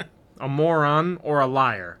word, a moron, or a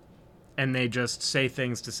liar. And they just say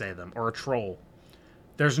things to say them, or a troll.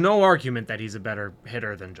 There's no argument that he's a better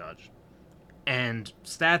hitter than Judge. And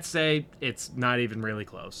stats say it's not even really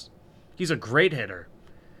close. He's a great hitter,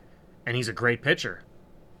 and he's a great pitcher.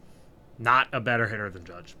 Not a better hitter than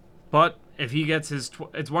Judge. But if he gets his...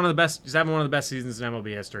 it's one of the best... he's having one of the best seasons in MLB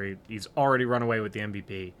history. He's already run away with the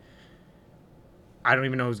MVP. I don't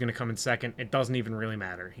even know who's going to come in second. It doesn't even really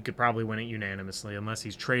matter. He could probably win it unanimously unless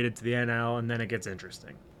he's traded to the NL, and then it gets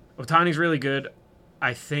interesting. Ohtani's really good.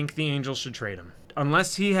 I think the Angels should trade him.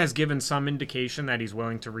 Unless he has given some indication that he's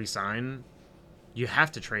willing to re-sign, you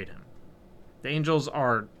have to trade him. The Angels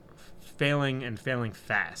are failing and failing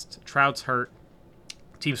fast. Trout's hurt.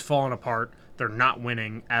 Team's falling apart. They're not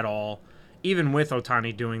winning at all. Even with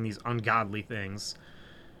Ohtani doing these ungodly things.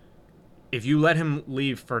 If you let him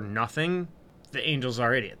leave for nothing, the Angels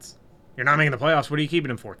are idiots. You're not making the playoffs. What are you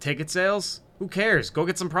keeping him for? Ticket sales? Who cares? Go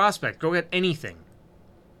get some prospect. Go get anything.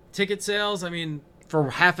 Ticket sales, I mean...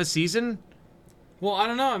 for half a season? Well, I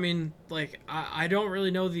don't know. I mean, like, I don't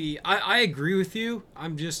really know I agree with you. I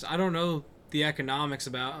don't know the economics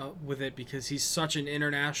with it because he's such an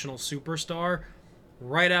international superstar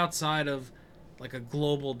right outside of, like, a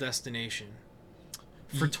global destination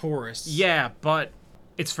for tourists. Yeah, but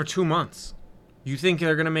it's for 2 months. You think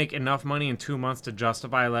they're going to make enough money in 2 months to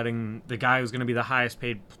justify letting the guy who's going to be the highest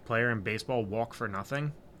paid player in baseball walk for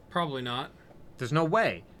nothing? Probably not. There's no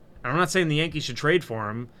way. I'm not saying the Yankees should trade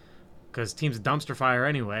for him, because team's a dumpster fire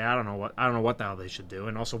anyway. I don't know what the hell they should do.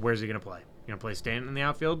 And also, where's he gonna play? You gonna play Stanton in the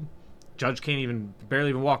outfield? Judge can't barely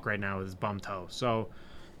even walk right now with his bum toe. So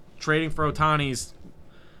trading for Ohtani's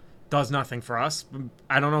does nothing for us.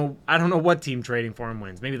 I don't know what team trading for him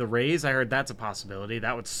wins. Maybe the Rays. I heard that's a possibility.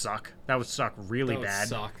 That would suck. That would suck really bad.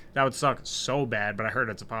 That would suck so bad. But I heard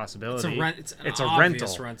it's a possibility. It's a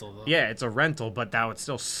rental though. Yeah, it's a rental, but that would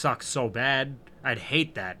still suck so bad. I'd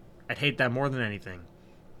hate that. I'd hate that more than anything.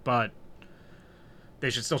 But they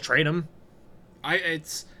should still trade him.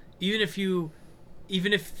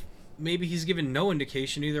 Even if maybe he's given no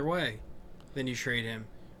indication either way, then you trade him.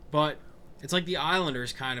 But it's like the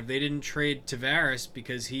Islanders kind of. They didn't trade Tavares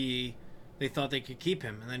because they thought they could keep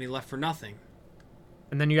him, and then he left for nothing.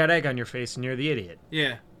 And then you got egg on your face, and you're the idiot.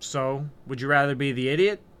 Yeah. So, would you rather be the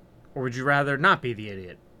idiot, or would you rather not be the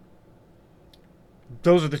idiot?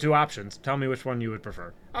 Those are the two options. Tell me which one you would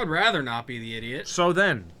prefer. I would rather not be the idiot. So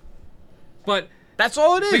then. But that's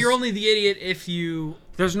all it is. But you're only the idiot if you...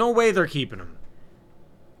 There's no way they're keeping him.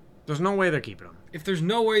 If there's no way they're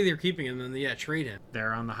keeping him, then yeah, trade him.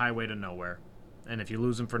 They're on the highway to nowhere. And if you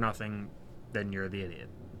lose him for nothing, then you're the idiot.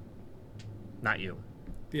 Not you.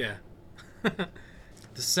 Yeah.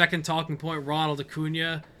 The second talking point, Ronald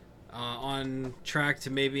Acuna, on track to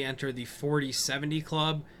maybe enter the 40-70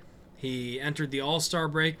 club. He entered the All-Star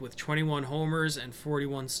break with 21 homers and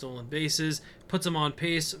 41 stolen bases. Puts him on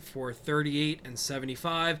pace for 38 and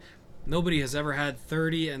 75. Nobody has ever had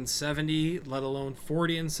 30 and 70, let alone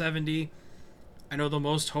 40 and 70. I know the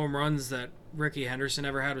most home runs that Ricky Henderson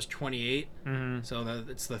ever had was 28. Mm-hmm. So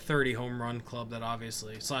it's the 30 home run club that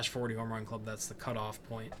obviously, /40 home run club, that's the cutoff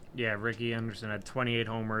point. Yeah, Ricky Henderson had 28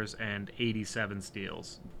 homers and 87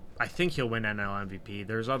 steals. I think he'll win NL MVP.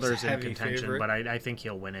 There's others in contention, favorite. But I think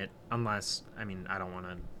he'll win it. Unless, I don't want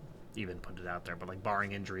to even put it out there, but like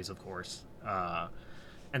barring injuries, of course.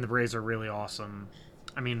 And the Braves are really awesome.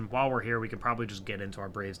 While we're here, we can probably just get into our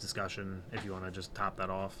Braves discussion if you want to just top that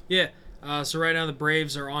off. Yeah. So right now the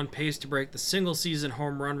Braves are on pace to break the single-season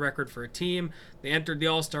home run record for a team. They entered the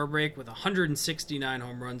All-Star break with 169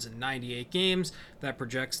 home runs in 98 games. That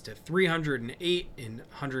projects to 308 in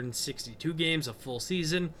 162 games, a full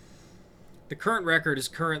season. The current record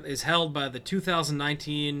is held by the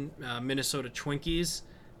 2019 Minnesota Twinkies.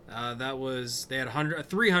 They had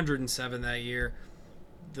 307 that year.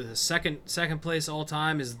 The second place all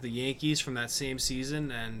time is the Yankees from that same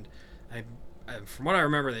season, and from what I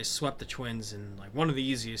remember, they swept the Twins in like one of the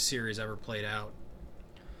easiest series ever played out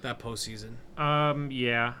that postseason.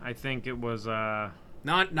 Yeah, I think it was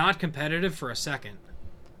not competitive for a second.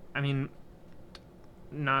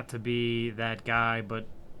 Not to be that guy, but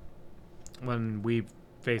when we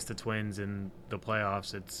face the Twins in the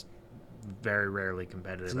playoffs, it's very rarely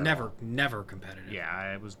competitive. It's never competitive. Yeah,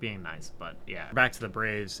 I was being nice, but yeah. Back to the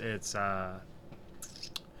Braves, it's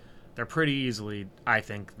they're pretty easily, I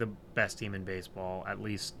think, the best team in baseball, at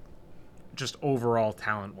least just overall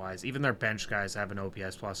talent-wise. Even their bench guys have an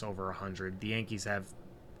OPS plus over 100. The Yankees have,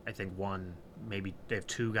 I think, maybe they have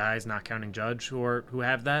two guys, not counting Judge, who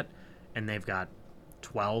have that, and they've got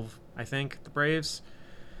 12, I think, the Braves.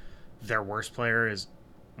 Their worst player is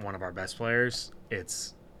one of our best players.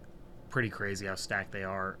 It's pretty crazy how stacked they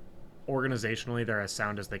are. Organizationally, they're as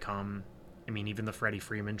sound as they come. Even the Freddie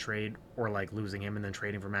Freeman trade, or like losing him and then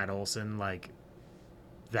trading for Matt Olson, like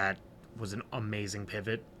that was an amazing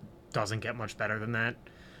pivot. Doesn't get much better than that.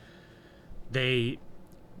 They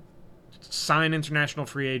sign international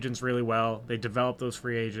free agents really well. They develop those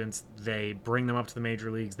free agents. They bring them up to the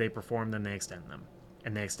major leagues. They perform, then they extend them.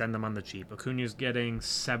 And they extend them on the cheap. Acuna's getting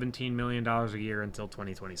 $17 million a year until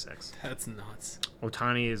 2026. That's nuts.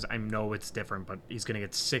 Ohtani is, I know it's different, but he's going to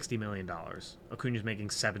get $60 million. Acuna's making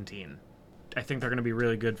 17. I think they're going to be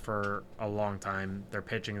really good for a long time. Their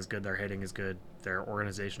pitching is good. Their hitting is good. Their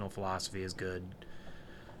organizational philosophy is good.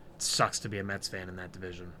 It sucks to be a Mets fan in that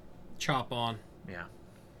division. Chop on. Yeah.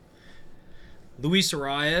 Luis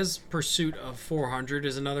Arias' pursuit of 400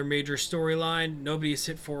 is another major storyline. Nobody's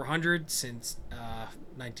hit 400 since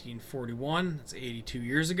 1941. That's 82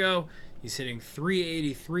 years ago. He's hitting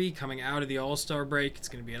 383 coming out of the All-Star break. It's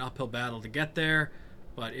going to be an uphill battle to get there.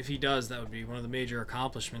 But if he does, that would be one of the major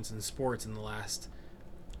accomplishments in sports in the last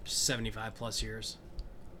 75 plus years.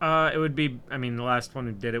 It would be, the last one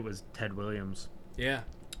who did it was Ted Williams. Yeah.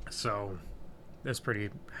 So that's pretty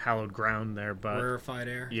hallowed ground there, but rarefied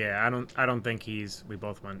air. Yeah, I don't think we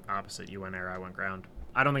both went opposite. You went air, I went ground.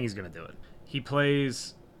 I don't think he's going to do it. He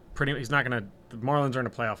plays he's not going to, the Marlins are in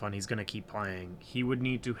a playoff run. He's going to keep playing. He would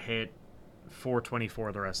need to hit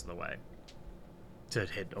 424 the rest of the way to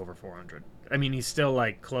hit over 400. He's still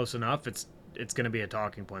like close enough. It's going to be a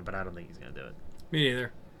talking point, but I don't think he's going to do it. Me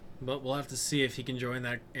neither. But we'll have to see if he can join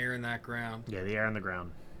that air in that ground. Yeah, the air on the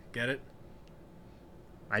ground. Get it?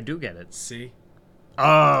 I do get it. See?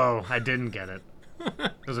 Oh, I didn't get it.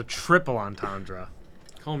 There's a triple entendre.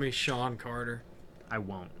 Call me Sean Carter. I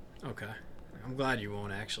won't. Okay. I'm glad you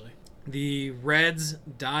won't, actually. The Reds,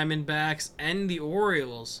 Diamondbacks, and the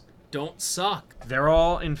Orioles don't suck. They're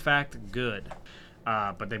all, in fact, good.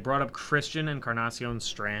 But they brought up Christian Encarnacion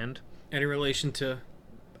Strand. Any relation to...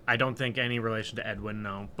 I don't think any relation to Edwin,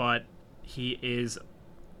 no. But he is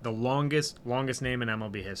the longest name in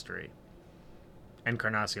MLB history.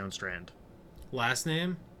 Encarnacion Strand. Last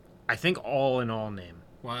name? I think all in all name.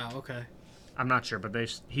 Wow, okay. I'm not sure, but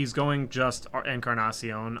he's going just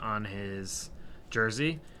Encarnacion on his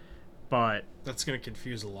jersey. But That's going to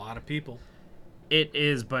confuse a lot of people. it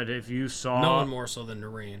is, but if you saw... No one more so than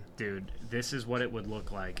Noreen. Dude, this is what it would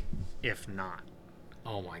look like if not.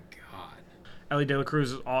 Oh my god. Ellie De La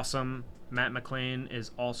Cruz is awesome. Matt McClain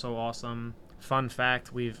is also awesome. Fun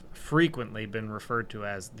fact, we've frequently been referred to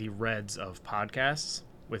as the Reds of podcasts,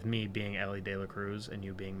 with me being Ellie De La Cruz and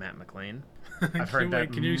you being Matt McClain. I've heard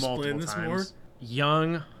that Can you multiple explain this times. more?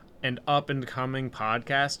 Young and up-and-coming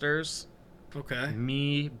podcasters, Okay.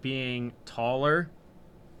 me being taller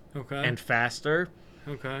Okay. and faster,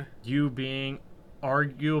 okay. you being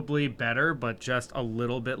arguably better but just a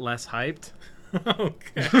little bit less hyped.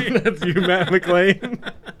 Okay. That's you, Matt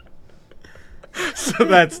McClain. So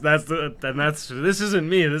that's this isn't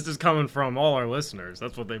me. This is coming from all our listeners.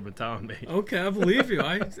 That's what they've been telling me. Okay, I believe you.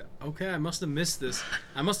 I must have missed this.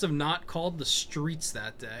 I must have not called the streets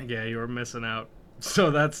that day. Yeah, you were missing out.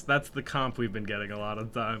 So that's the comp we've been getting a lot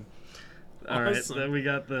of the time. All right, Awesome. then we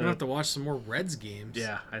got I'm gonna the... have to watch some more Reds games.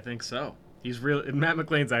 Yeah, I think so. Matt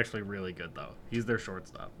McClain's actually really good, though. He's their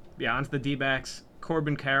shortstop. Yeah, on to the D-backs.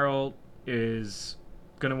 Corbin Carroll is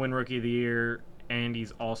going to win Rookie of the Year, and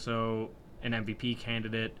he's also an MVP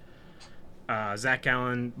candidate. Zach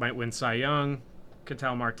Gallen might win Cy Young.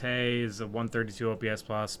 Ketel Marte is a 132 OPS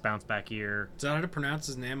plus, bounce back year. Is that how to pronounce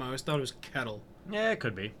his name? I always thought it was Kettle. Yeah, it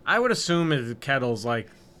could be. I would assume Kettle's like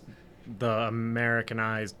the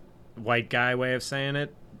Americanized white guy way of saying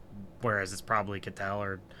it, whereas it's probably Ketel,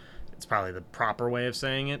 or it's probably the proper way of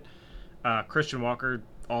saying it. Christian Walker,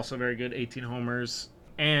 also very good, 18 homers.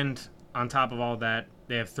 And on top of all that,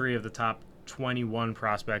 they have 3 of the top 21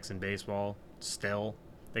 prospects in baseball still.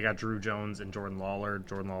 They got Drew Jones and Jordan Lawler.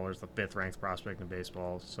 Jordan Lawler's the 5th ranked prospect in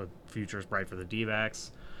baseball, so future's bright for the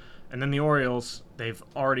D-backs. And then the Orioles, they've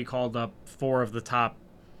already called up 4 of the top,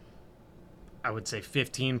 I would say,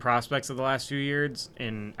 15 prospects of the last few years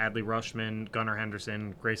in Adley Rutschman, Gunnar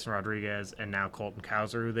Henderson, Grayson Rodriguez, and now Colton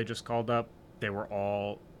Cowser, who they just called up. They were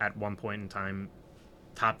all, at one point in time,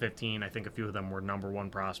 top 15. I think a few of them were number 1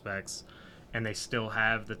 prospects. And they still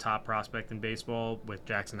have the top prospect in baseball with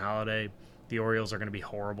Jackson Holliday. The Orioles are going to be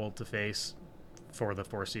horrible to face for the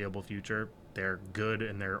foreseeable future. They're good,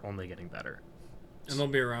 and they're only getting better. And they'll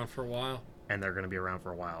be around for a while. And they're going to be around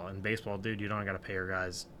for a while. And baseball, dude, you don't got to pay your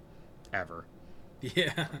guys ever.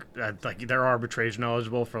 Yeah. Like, they're arbitration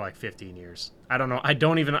eligible for like 15 years. I don't know. I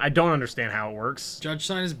don't understand how it works. Judge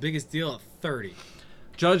signed his biggest deal at 30.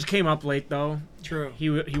 Judge came up late, though. True. He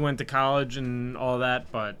went to college and all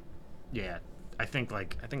that, but yeah, I think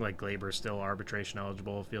Glaber's still arbitration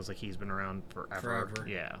eligible. It feels like he's been around forever.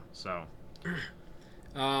 Yeah, so.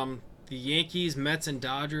 The Yankees, Mets, and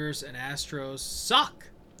Dodgers and Astros suck.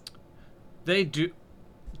 They do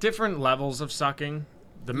different levels of sucking.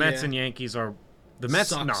 The Mets and Yankees are the Mets.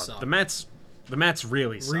 Suck. The Mets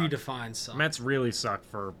really suck. Redefine suck. Mets really suck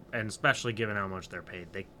and especially given how much they're paid.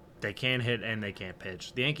 They can't hit and they can't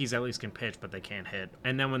pitch. The Yankees at least can pitch, but they can't hit.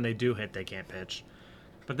 And then when they do hit, they can't pitch.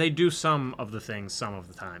 But they do some of the things some of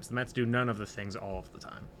the times. The Mets do none of the things all of the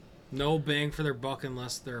time. No bang for their buck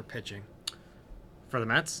unless they're pitching. For the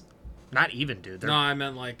Mets? Not even, dude. No, I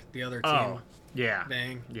meant like the other team. Oh, yeah.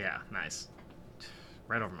 Bang. Yeah, nice.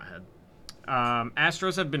 Right over my head.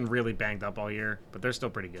 Astros have been really banged up all year, but they're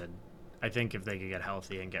still pretty good. I think if they could get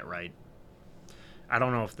healthy and get right. I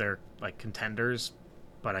don't know if they're like contenders,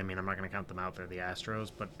 but I mean, I'm not going to count them out. They're the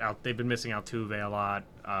Astros, but they've been missing Altuve a lot.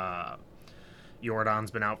 Jordan's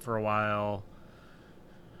been out for a while.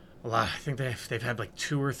 A lot. I think they've had like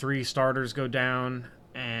 2 or 3 starters go down,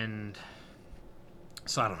 and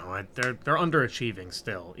so I don't know. They're underachieving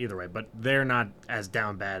still, either way, but they're not as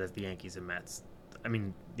down bad as the Yankees and Mets. I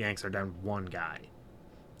mean, the Yankees are down 1 guy.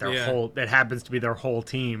 It happens to be their whole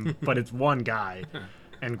team, but it's 1 guy,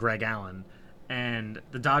 and Greg Allen. And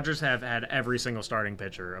the Dodgers have had every single starting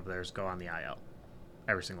pitcher of theirs go on the IL.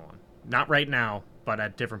 Every single one. Not right now, but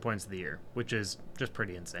at different points of the year, which is just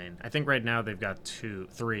pretty insane. I think right now they've got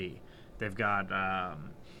 3. They've got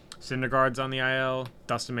Syndergaard's on the IL.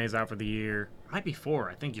 Dustin May's out for the year. Might be 4.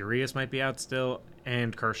 I think Urias might be out still.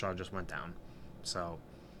 And Kershaw just went down. So,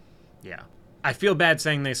 yeah. I feel bad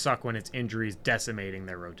saying they suck when it's injuries decimating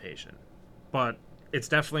their rotation. But it's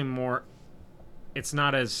definitely more... It's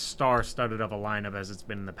not as star-studded of a lineup as it's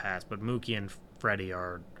been in the past. But Mookie and Freddie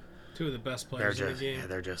are... 2 of the best players in the game. Yeah,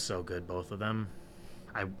 they're just so good, both of them.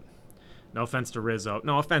 No offense to Rizzo.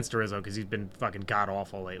 No offense to Rizzo, because he's been fucking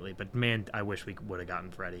god-awful lately. But, man, I wish we would have gotten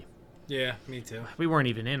Freddie. Yeah, me too. We weren't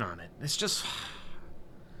even in on it. It's just...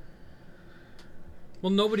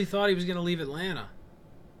 Well, nobody thought he was going to leave Atlanta.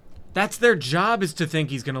 That's their job, is to think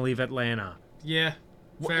he's going to leave Atlanta. Yeah,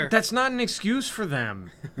 fair. That's not an excuse for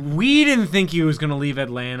them. We didn't think he was going to leave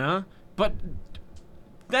Atlanta, but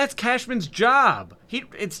that's Cashman's job.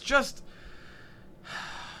 It's just...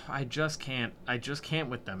 I just can't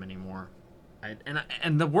with them anymore.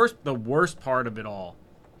 And the worst part of it all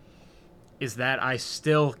is that I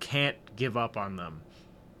still can't give up on them.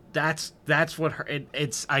 That's what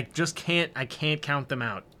it's. I can't count them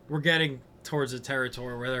out. We're getting towards the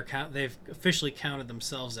territory where they've officially counted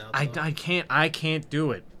themselves out. I can't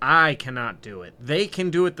do it. I cannot do it. They can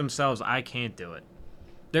do it themselves. I can't do it.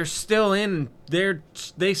 They're still in.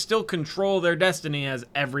 They still control their destiny, as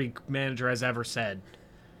every manager has ever said.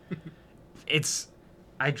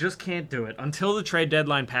 I just can't do it until the trade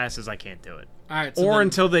deadline passes. I can't do it. All right,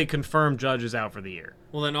 until they confirm Judge is out for the year.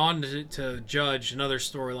 Well, then on to Judge. Another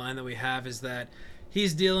storyline that we have is that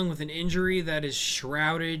he's dealing with an injury that is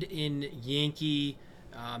shrouded in Yankee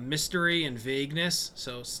mystery and vagueness.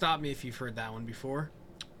 So stop me if you've heard that one before.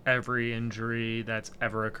 Every injury that's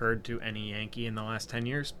ever occurred to any Yankee in the last 10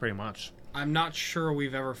 years, pretty much. I'm not sure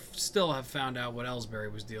we've ever still have found out what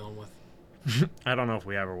Ellsbury was dealing with. I don't know if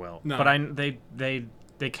we ever will. No. But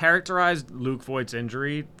they characterized Luke Voigt's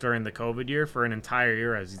injury during the COVID year for an entire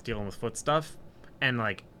year as he's dealing with foot stuff. And,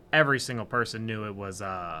 like, every single person knew it was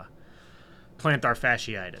plantar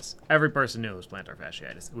fasciitis. Every person knew it was plantar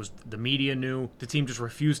fasciitis. It was the media knew. The team just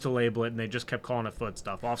refused to label it, and they just kept calling it foot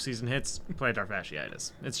stuff. Off-season hits, plantar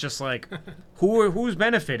fasciitis. It's just like, who's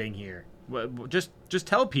benefiting here? Just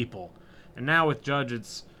tell people. And now with Judge,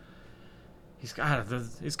 he's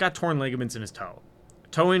got torn ligaments in his toe.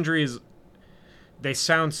 Toe injuries, they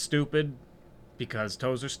sound stupid because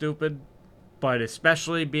toes are stupid, but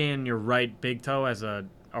especially being your right big toe as a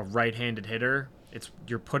right-handed hitter,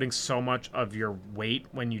 you're putting so much of your weight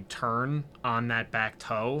when you turn on that back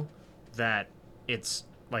toe that it's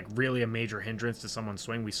like really a major hindrance to someone's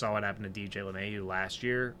swing. We saw it happen to DJ LeMahieu last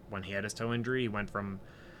year when he had his toe injury. He went from,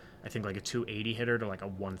 I think, like a 280 hitter to like a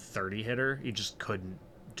 130 hitter. He just couldn't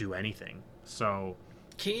do anything. So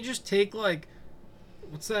can't you just take, like,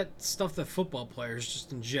 what's that stuff that football players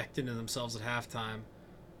just inject into themselves at halftime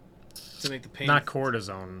to make the pain? Not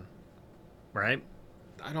cortisone, right?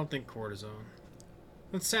 I don't think cortisone.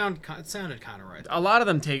 It sounded kind of right. A lot of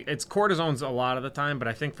them it's cortisone's a lot of the time, but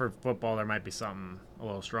I think for football there might be something a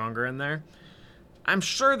little stronger in there. I'm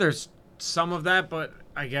sure there's some of that, but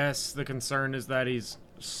I guess the concern is that he's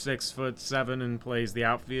 6'7" and plays the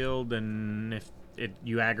outfield, and if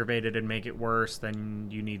you aggravate it and make it worse, then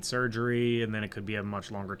you need surgery, and then it could be a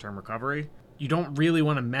much longer term recovery. You don't really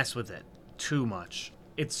want to mess with it too much.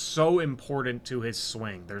 It's so important to his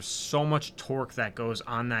swing. There's so much torque that goes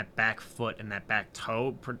on that back foot and that back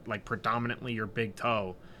toe, like predominantly your big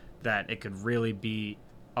toe, that it could really be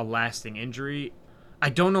a lasting injury. I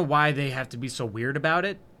don't know why they have to be so weird about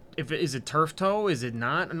it. Is it turf toe? Is it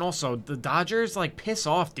not? And also, the Dodgers, like, piss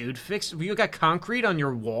off, dude. You got concrete on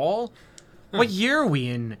your wall? What year are we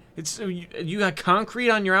in? You got concrete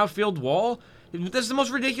on your outfield wall? This is the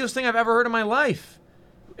most ridiculous thing I've ever heard in my life.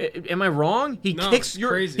 Am I wrong? Kicks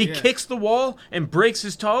the wall and breaks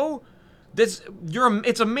his toe. It's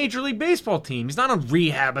a Major League Baseball team. He's not on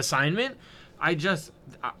rehab assignment. It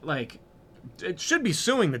should be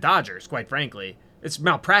suing the Dodgers, quite frankly. It's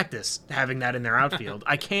malpractice having that in their outfield.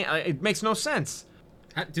 It makes no sense.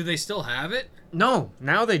 Do they still have it? No,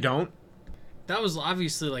 now they don't. That was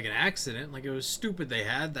obviously like an accident. Like, it was stupid they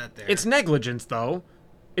had that there. It's negligence, though.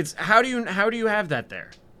 It's how do you have that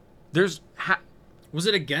there? Was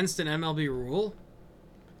it against an MLB rule?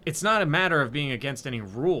 It's not a matter of being against any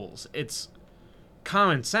rules. It's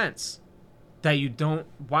common sense that you don't.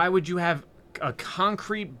 Why would you have a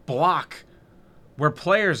concrete block where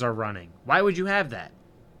players are running? Why would you have that?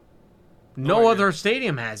 No other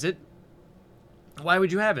stadium has it. Why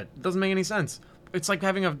would you have it? It doesn't make any sense. It's like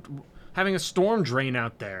having a storm drain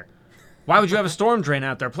out there. Why would you have a storm drain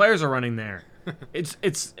out there? Players are running there. It's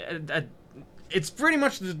pretty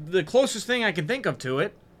much the closest thing I can think of to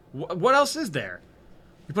it. What else is there?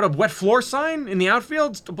 You put a wet floor sign in the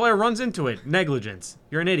outfield, the player runs into it. Negligence.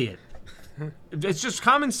 You're an idiot. It's just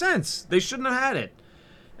common sense. They shouldn't have had it.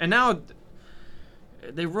 And now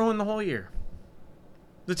they ruined the whole year.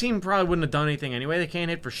 The team probably wouldn't have done anything anyway. They can't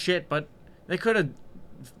hit for shit, but they could have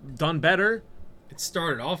done better. It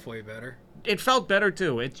started off way better. It felt better,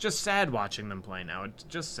 too. It's just sad watching them play now. It's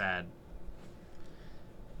just sad.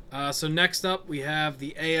 So next up, we have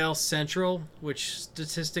the AL Central, which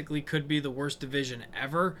statistically could be the worst division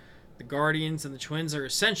ever. The Guardians and the Twins are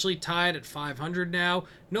essentially tied at 500 now.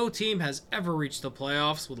 No team has ever reached the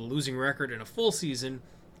playoffs with a losing record in a full season.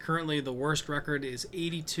 Currently, the worst record is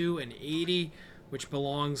 82-80, which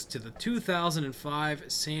belongs to the 2005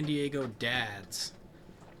 San Diego Dads.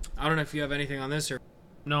 I don't know if you have anything on this or...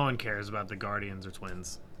 No one cares about the Guardians or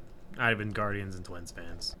Twins. Not even Guardians and Twins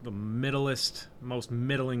fans. The most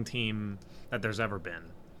middling team that there's ever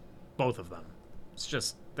been. Both of them. It's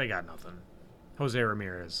just, they got nothing. Jose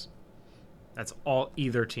Ramirez. That's all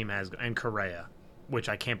either team has. And Correa, which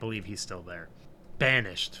I can't believe he's still there.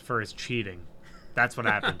 Banished for his cheating. That's what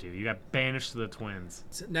happened to you. You got banished to the Twins.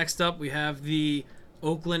 Next up, we have the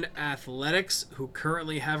Oakland Athletics, who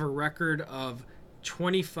currently have a record of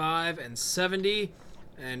 25-70.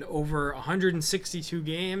 And over 162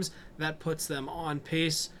 games, that puts them on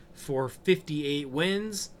pace for 58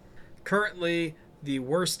 wins. Currently, the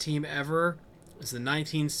worst team ever is the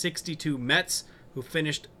 1962 Mets, who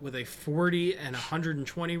finished with a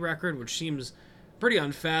 40-120 record, which seems pretty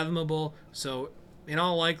unfathomable. So, in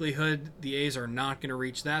all likelihood, the A's are not going to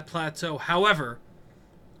reach that plateau. However,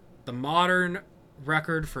 the modern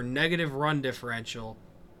record for negative run differential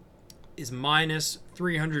is minus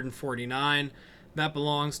 349. That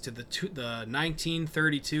belongs to the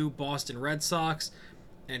 1932 Boston Red Sox.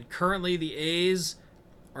 And currently the A's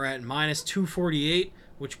are at minus 248,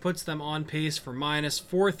 which puts them on pace for minus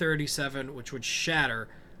 437, which would shatter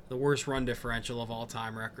the worst run differential of all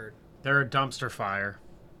time record. They're a dumpster fire.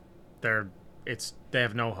 They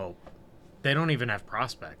have no hope. They don't even have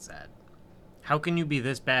prospects, Ed. How can you be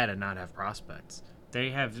this bad and not have prospects? They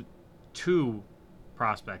have 2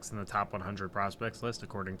 prospects in the top 100 prospects list,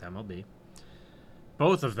 according to MLB.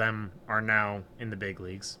 Both of them are now in the big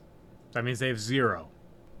leagues. That means they have 0.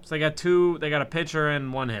 So they got a pitcher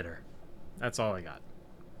and 1 hitter. That's all they got.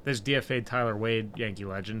 There's DFA'd Tyler Wade, Yankee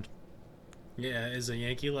legend. Yeah, is a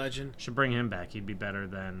Yankee legend. Should bring him back. He'd be better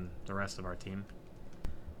than the rest of our team.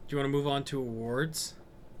 Do you want to move on to awards?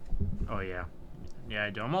 Oh, yeah. Yeah, I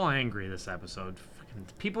do. I'm all angry this episode. Fucking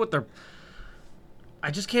people with their... I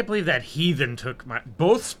just can't believe that heathen took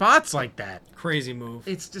both spots like that. Crazy move.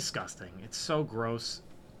 It's disgusting. It's so gross.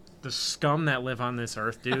 The scum that live on this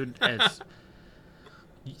earth, dude. It's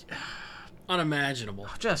unimaginable.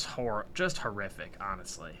 Just horrific,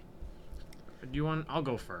 honestly. I'll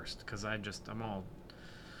go first because just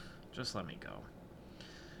let me go.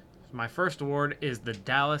 My first award is the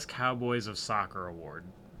Dallas Cowboys of Soccer Award.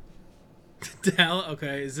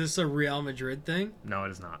 Okay, is this a Real Madrid thing? No, it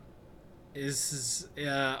is not. Is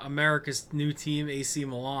America's new team, AC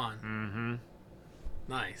Milan. Mm-hmm.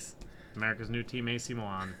 Nice. America's new team, AC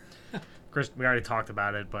Milan. We already talked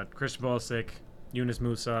about it, but Christian Pulisic, Yunus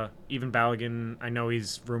Musa, even Balogun. I know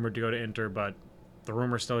he's rumored to go to Inter, but the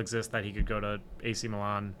rumor still exists that he could go to AC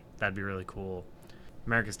Milan. That'd be really cool.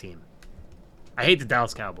 America's team. I hate the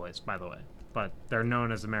Dallas Cowboys, by the way, but they're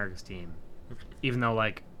known as America's team. Even though,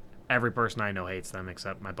 every person I know hates them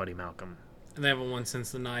except my buddy Malcolm. And they haven't won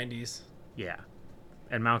since the 90s. Yeah.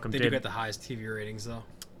 And Malcolm They do get the highest TV ratings, though.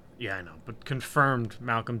 Yeah, I know. But confirmed,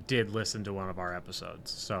 Malcolm did listen to one of our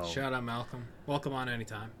episodes. So shout out, Malcolm. Welcome on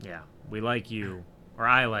anytime. Yeah. We like you, or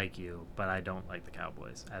I like you, but I don't like the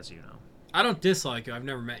Cowboys, as you know. I don't dislike you. I've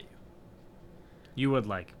never met you. You would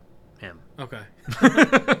like him. Okay.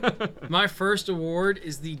 My first award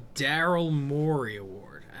is the Daryl Morey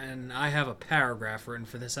Award. And I have a paragraph written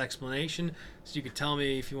for this explanation, so you can tell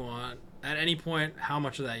me if you want, at any point, how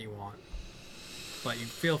much of that you want. But you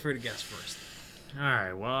feel free to guess first. All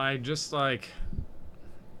right. Well, I just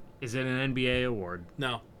is it an NBA award?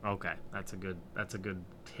 No. Okay, that's a good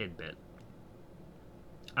tidbit.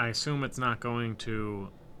 I assume it's not going to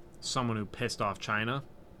someone who pissed off China.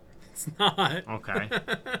 It's not. Okay,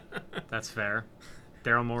 that's fair.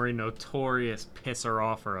 Daryl Morey, notorious pisser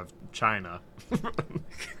offer of China.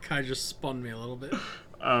 Kind of just spun me a little bit.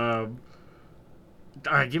 All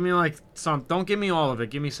right, give me don't give me all of it.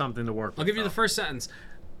 Give me something to work with. I'll give you the first sentence.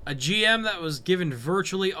 A GM that was given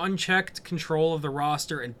virtually unchecked control of the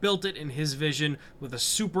roster and built it in his vision with a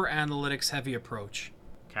super analytics-heavy approach.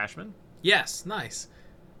 Cashman? Yes, nice.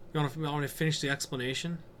 You want to finish the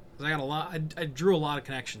explanation? Because I got a lot. I drew a lot of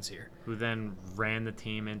connections here. Who then ran the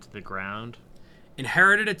team into the ground?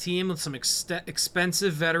 inherited a team with some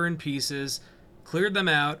expensive veteran pieces, cleared them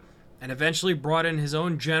out, and eventually brought in his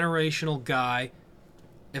own generational guy.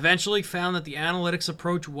 Eventually found that the analytics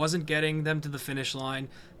approach wasn't getting them to the finish line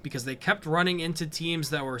because they kept running into teams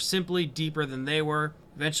that were simply deeper than they were.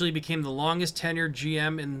 Eventually became the longest tenured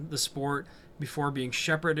GM in the sport before being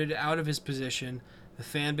shepherded out of his position. The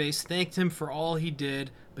fan base thanked him for all he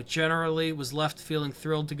did, but generally was left feeling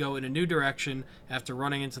thrilled to go in a new direction after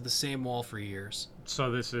running into the same wall for years. So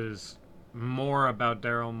this is more about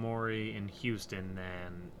Daryl Morey in Houston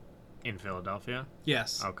than in Philadelphia?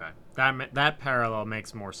 Yes. Okay. That parallel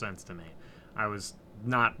makes more sense to me. I was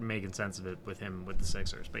not making sense of it with him with the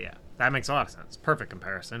Sixers, but yeah, that makes a lot of sense. Perfect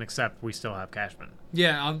comparison, except we still have Cashman.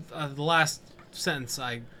 Yeah, the last sentence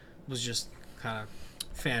I was just kind of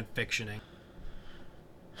fan fictioning.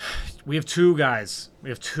 We have two guys. We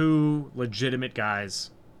have two legitimate guys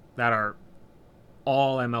that are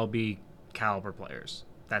all MLB caliber players.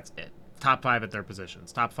 That's it. Top 5 at their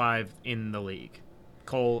positions. Top 5 in the league.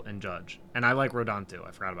 Cole and Judge. And I like Rodon too.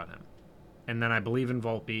 I forgot about him. And then I believe in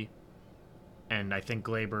Volpe. And I think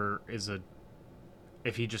Glaber is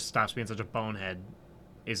if he just stops being such a bonehead,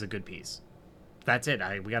 is a good piece. That's it.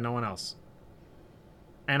 We got no one else.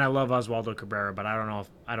 And I love Oswaldo Cabrera, but I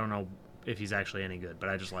don't know if he's actually any good, but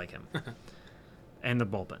I just like him. And the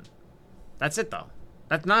bullpen. That's it though.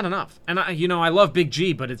 That's not enough. And I love Big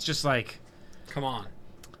G, but it's just like, come on.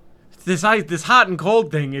 This hot and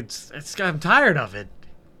cold thing, I'm tired of it.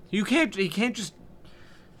 You can't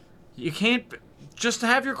just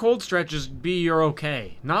have your cold stretches be your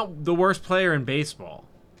okay. Not the worst player in baseball.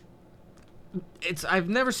 I've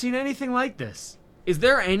never seen anything like this. Is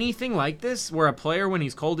there anything like this where a player when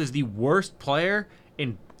he's cold is the worst player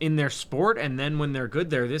in their sport, and then when they're good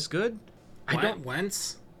they're this good?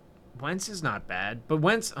 Wentz is not bad, but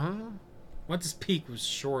Wentz's peak was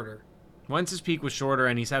shorter. Wentz's peak was shorter,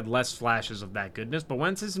 and he's had less flashes of that goodness, but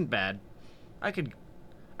Wentz isn't bad. I could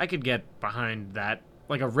get behind that.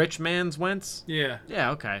 Like a rich man's Wentz? Yeah.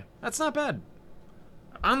 Yeah, okay. That's not bad.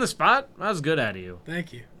 On the spot, that was good out of you.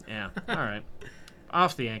 Thank you. Yeah, all right.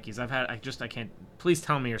 Off the Yankees. I can't. Please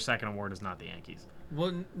tell me your second award is not the Yankees.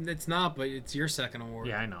 Well, it's not, but it's your second award.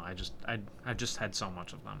 Yeah, I know. I just had so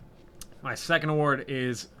much of them. My second award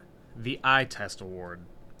is the Eye Test Award.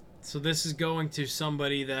 So this is going to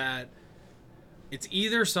somebody that it's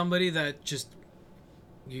either somebody that just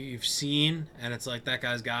you've seen and it's like that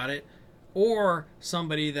guy's got it, or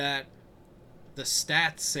somebody that the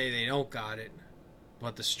stats say they don't got it,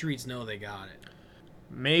 but the streets know they got it.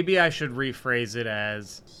 Maybe I should rephrase it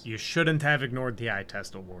as you shouldn't have ignored the Eye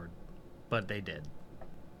Test Award, but they did.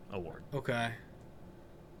 Award. Okay.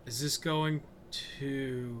 Is this going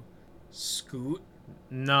to Scoot?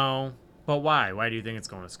 No. But why? Why do you think it's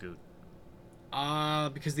going to Scoot?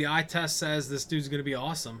 Because the eye test says this dude's going to be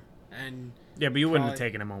awesome. And yeah, but you wouldn't have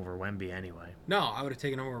taken him over Wemby anyway. No, I would have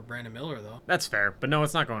taken him over Brandon Miller, though. That's fair. But no,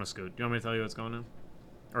 it's not going to Scoot. Do you want me to tell you what's going on?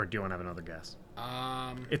 Or do you want to have another guess?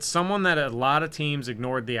 It's someone that a lot of teams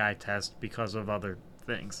ignored the eye test because of other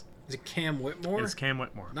things. Is it Cam Whitmore? It's Cam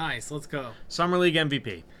Whitmore. Nice, let's go. Summer League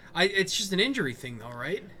MVP. It's just an injury thing, though,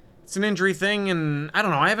 right? It's an injury thing, and I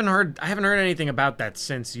don't know. I haven't heard anything about that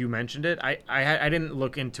since you mentioned it. I didn't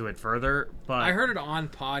look into it further, but I heard it on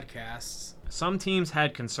podcasts. Some teams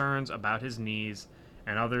had concerns about his knees,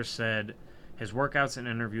 and others said his workouts and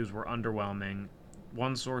interviews were underwhelming.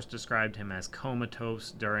 One source described him as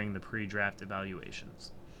comatose during the pre-draft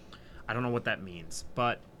evaluations. I don't know what that means,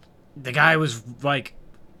 but the guy was like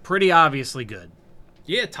pretty obviously good.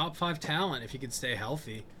 Yeah, top 5 talent if he could stay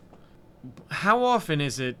healthy. How often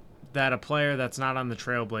is it that a player that's not on the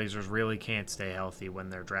Trailblazers really can't stay healthy when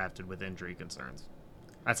they're drafted with injury concerns?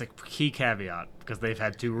 That's a key caveat because they've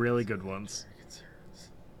had 2 really good ones.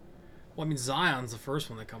 Well, I mean, Zion's the first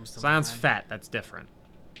one that comes to mind. Zion's mind. fat. That's different.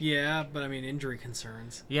 Yeah, but I mean, injury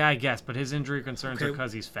concerns. Yeah, I guess, but his injury concerns are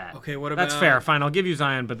because he's fat. Okay, what about... That's fair. Fine, I'll give you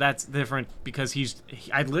Zion, but that's different because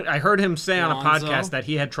I heard him say on a podcast that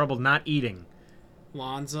he had trouble not eating.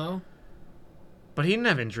 Lonzo? But he didn't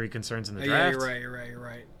have injury concerns in the draft. draft. Yeah, you're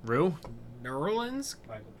right. Rue? Nerlens?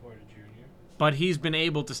 Michael Porter Jr. But he's been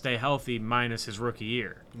able to stay healthy minus his rookie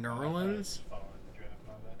year. Nerlens?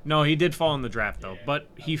 No, he did fall in the draft, though. Yeah, but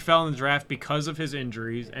he fell in the draft because of his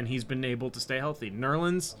injuries, and he's been able to stay healthy.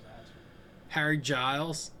 Nerlens? Harry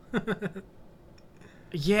Giles?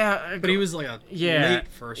 Yeah. But he was like a late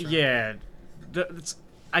first round. Yeah.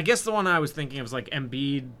 I guess the one I was thinking of was like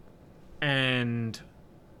Embiid and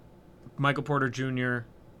Michael Porter Jr.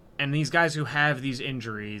 and these guys who have these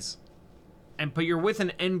injuries. But you're with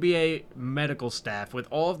an NBA medical staff with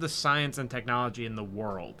all of the science and technology in the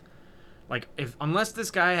world. Like, unless this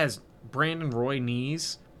guy has Brandon Roy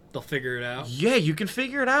knees. They'll figure it out. Yeah, you can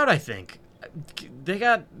figure it out, I think. They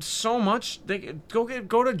got so much. They go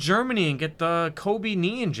to Germany and get the Kobe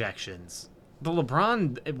knee injections. The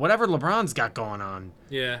LeBron, whatever LeBron's got going on.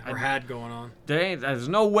 Yeah, or had going on. There's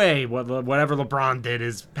no way whatever LeBron did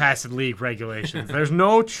is passing league regulations. There's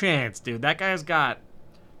no chance, dude. That guy's got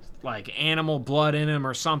like animal blood in him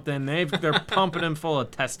or something. They're pumping him full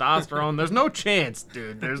of testosterone. There's no chance,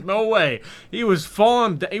 dude. There's no way. He was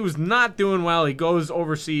not doing well. He goes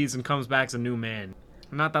overseas and comes back as a new man.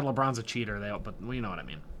 Not that LeBron's a cheater, but you know what I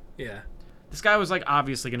mean. Yeah. This guy was like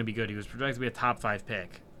obviously going to be good. He was projected to be a top 5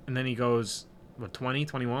 pick. And then he goes, 20,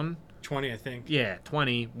 21? 20, I think. Yeah,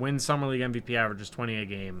 20. Wins Summer League MVP, averages 20 a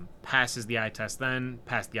game. Passes the eye test then.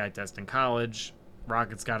 Passed the eye test in college.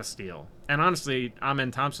 Rockets got a steal. And honestly,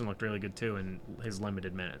 Amen Thompson looked really good too in his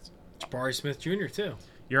limited minutes. Jabari Smith Jr. too.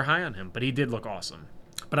 You're high on him, but he did look awesome.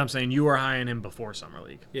 But I'm saying you were high on him before Summer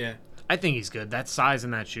League. Yeah. I think he's good. That size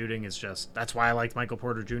and that shooting is just... That's why I liked Michael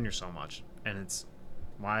Porter Jr. so much. And it's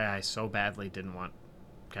why I so badly didn't want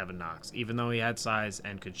Kevin Knox. Even though he had size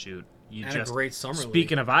and could shoot. A great Summer League.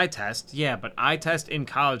 Speaking of eye test, yeah, but eye test in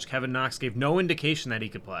college, Kevin Knox gave no indication that he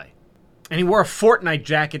could play. And he wore a Fortnite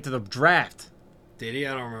jacket to the draft. Did he?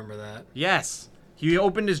 I don't remember that. Yes. He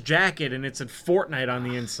opened his jacket and it said Fortnite on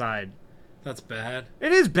the inside. That's bad.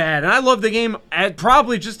 It is bad, and I love the game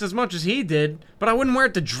probably just as much as he did, but I wouldn't wear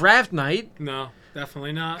it to draft night. No,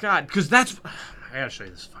 definitely not. God, because that's... I gotta show you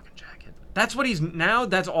this fucking jacket. That's what he's... Now,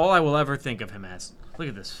 that's all I will ever think of him as. Look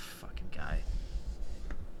at this fucking guy.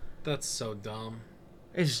 That's so dumb.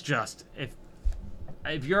 It's just...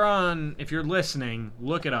 If you're listening,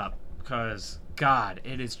 look it up, because, God,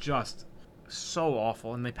 it is just... so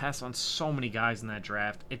awful, and they passed on so many guys in that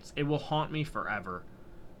draft. It will haunt me forever.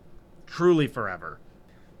 Truly forever.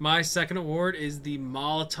 My second award is the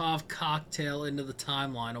Molotov Cocktail Into the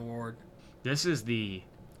Timeline Award. This is the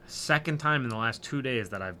second time in the last 2 days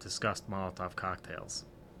that I've discussed Molotov cocktails.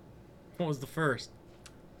 What was the first?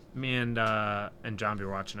 Me and John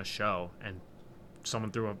were watching a show, and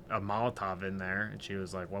someone threw a Molotov in there, and she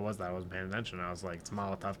was like, what was that? I wasn't paying attention. I was like, it's a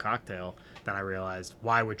Molotov cocktail. Then I realized,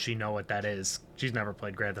 why would she know what that is? She's never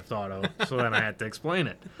played Grand Theft Auto, so then I had to explain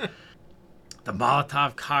it. The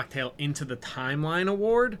Molotov Cocktail Into the Timeline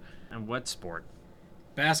Award? And what sport?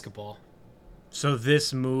 Basketball. So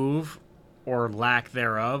this move, or lack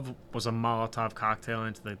thereof, was a Molotov cocktail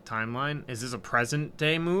into the timeline? Is this a present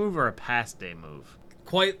day move or a past day move?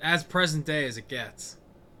 Quite as present day as it gets.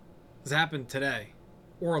 This happened today.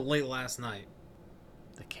 Or late last night.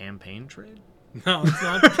 The campaign trade? No, it's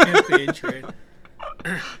not the campaign trade.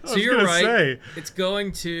 So you're right. Say. It's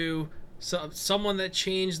going to someone that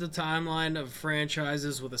changed the timeline of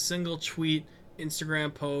franchises with a single tweet,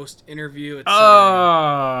 Instagram post, interview, etc.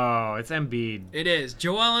 Oh, it's Embiid. It is.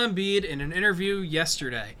 Joel Embiid in an interview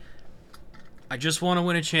yesterday. I just want to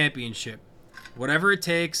win a championship. Whatever it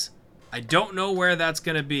takes. I don't know where that's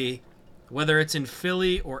going to be, whether it's in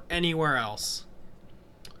Philly or anywhere else.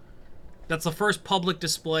 That's the first public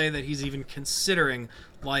display that he's even considering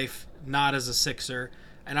life not as a Sixer.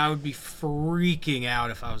 And I would be freaking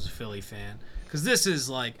out if I was a Philly fan. Because this is,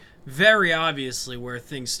 like, very obviously where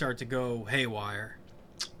things start to go haywire.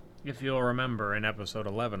 If you'll remember in episode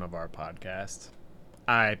 11 of our podcast,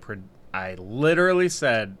 I literally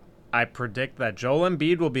said, I predict that Joel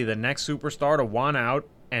Embiid will be the next superstar to want out,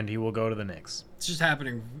 and he will go to the Knicks. It's just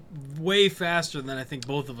happening way faster than I think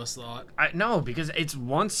both of us thought. No, because it's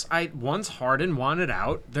once Harden wanted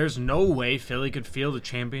out, there's no way Philly could field a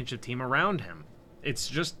championship team around him. It's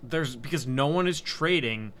just because no one is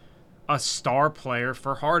trading a star player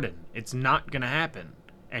for Harden. It's not going to happen.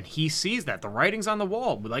 And he sees that. The writing's on the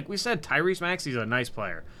wall. Like we said, Tyrese Maxey's a nice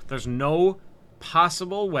player. There's no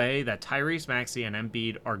possible way that Tyrese Maxey and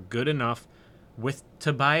Embiid are good enough with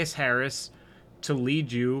Tobias Harris to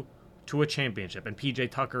lead you to a championship. And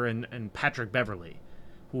PJ Tucker and Patrick Beverley,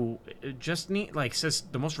 who just says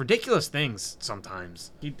the most ridiculous things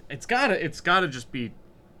sometimes. It's gotta just be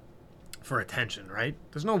for attention, right?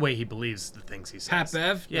 There's no way he believes the things he says. Pat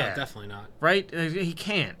Bev? Yeah. No, definitely not. Right? He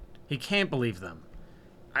can't. He can't believe them.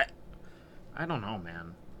 I don't know,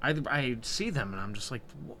 man. I see them and I'm just like,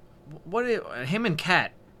 what him and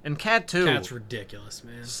Cat. And Cat too. Cat's ridiculous,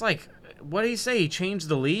 man. It's like, what did he say? He changed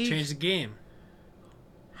the league? Changed the game.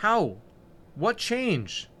 How? What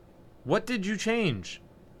changed? What did you change?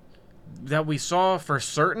 That we saw for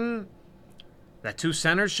certain that two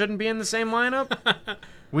centers shouldn't be in the same lineup?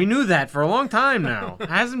 We knew that for a long time now.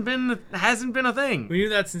 hasn't been a thing. We knew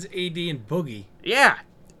that since AD and Boogie. Yeah.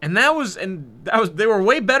 And that was they were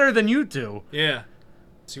way better than you two. Yeah.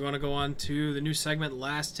 So you want to go on to the new segment,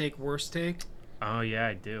 Last Take, Worst Take? Oh yeah,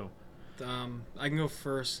 I do. I can go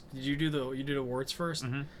first. Did you do the awards first?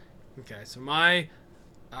 Mhm. Okay, so my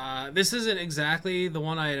this isn't exactly the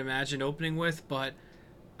one I had imagined opening with, but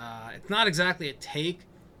it's not exactly a take.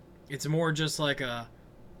 It's more just like a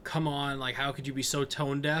come on, like how could you be so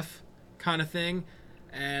tone deaf kind of thing.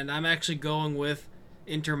 And I'm actually going with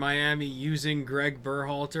Inter Miami using Greg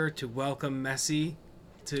Berhalter to welcome Messi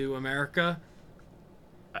to America.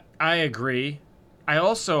 I agree. I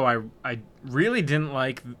really didn't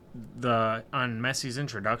like the on Messi's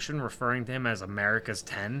introduction referring to him as America's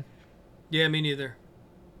 10. Yeah, me neither.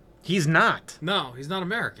 He's not. No, he's not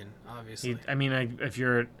American, obviously. If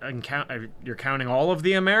you're counting all of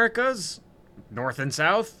the Americas, North and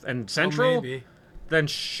South and Central, maybe. then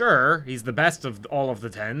sure, he's the best of all of the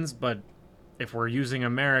 10s, but if we're using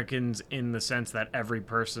Americans in the sense that every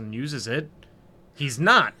person uses it, he's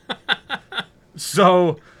not.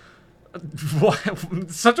 So,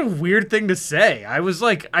 such a weird thing to say. I was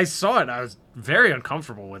like, I saw it. I was very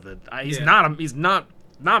uncomfortable with it. He's not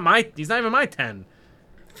even my 10.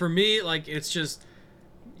 For me, like, it's just,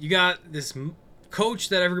 you got this coach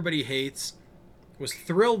that everybody hates, was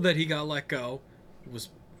thrilled that he got let go, was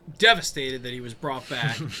devastated that he was brought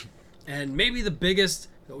back, and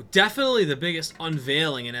definitely the biggest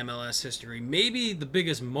unveiling in MLS history, maybe the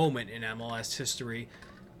biggest moment in MLS history,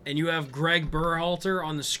 and you have Greg Berhalter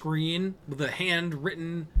on the screen with a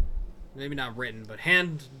hand-written, maybe not written, but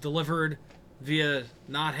hand-delivered via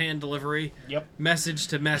not hand delivery message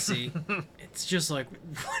to Messi. It's just like,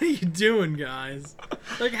 what are you doing, guys?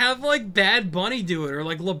 Like, have like Bad Bunny do it, or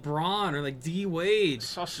like LeBron, or like D Wade.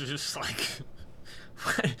 It's also just like,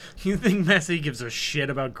 you think Messi gives a shit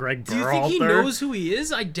about Greg Berhalter? Do you think he knows who he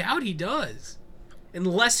is? I doubt he does.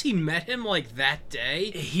 Unless he met him like that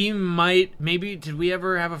day. He might. Maybe, did we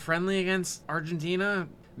ever have a friendly against Argentina?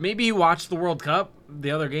 Maybe he watched the World Cup, the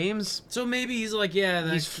other games. So maybe he's like,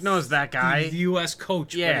 yeah, he knows that guy. The U.S.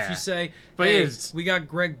 coach. Yeah. But if you say, hey, we got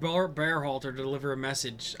Greg Berhalter to deliver a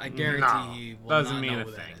message, I guarantee he will doesn't not mean know a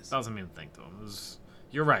who thing. that is. Doesn't mean a thing to him.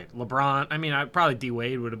 You're right. LeBron. I mean, probably D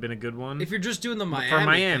Wade would have been a good one. If you're just doing the Miami for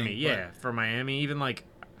Miami, thing, yeah, for Miami, even like,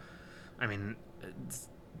 I mean,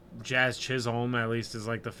 Jazz Chisholm at least is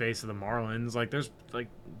like the face of the Marlins. Like, there's like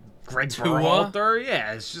Greg Berhalter.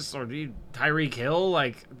 Yeah, it's just sort of Tyreek Hill.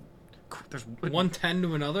 Like, there's 110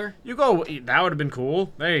 to another. You go. That would have been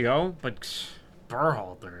cool. There you go. But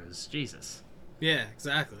Berhalter is Jesus. Yeah,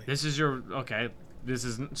 exactly. This is your okay. This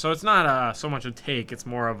is so it's not so much a take. It's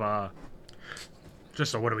more of a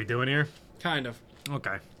just a what are we doing here? Kind of.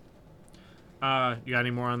 Okay. You got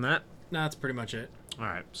any more on that? No, that's pretty much it. All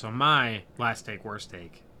right. So my last take, worst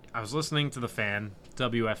take. I was listening to the Fan,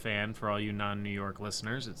 WFAN for all you non-New York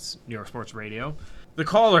listeners. It's New York Sports Radio. The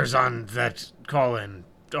callers on that call-in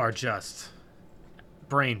are just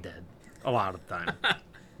brain dead a lot of the time.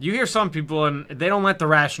 You hear some people and they don't let the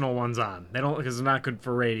rational ones on. They don't because they're not good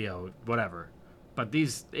for radio, whatever. But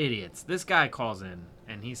these idiots, this guy calls in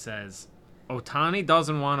and he says, Ohtani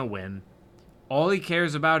doesn't want to win. All he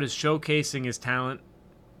cares about is showcasing his talent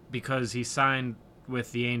because he signed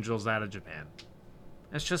with the Angels out of Japan.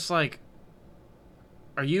 It's just like,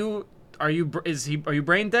 are you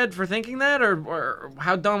brain dead for thinking that, or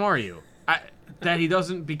how dumb are you? That he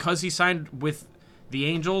doesn't, because he signed with the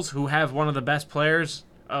Angels, who have one of the best players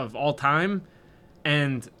of all time,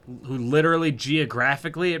 and who literally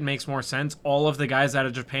geographically it makes more sense. All of the guys out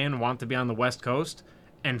of Japan want to be on the West Coast,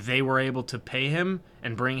 and they were able to pay him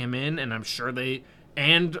and bring him in, and I'm sure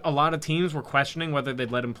and a lot of teams were questioning whether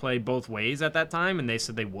they'd let him play both ways at that time, and they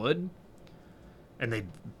said they would. And they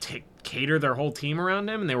cater their whole team around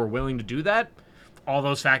him, and they were willing to do that. All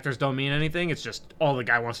those factors don't mean anything. It's just all the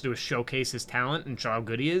guy wants to do is showcase his talent and show how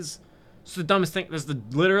good he is. It's the dumbest thing.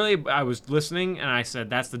 Literally, I was listening, and I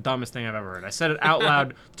said, that's the dumbest thing I've ever heard. I said it out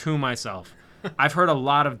loud to myself. I've heard a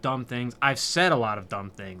lot of dumb things. I've said a lot of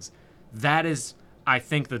dumb things. That is, I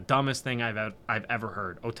think, the dumbest thing I've ever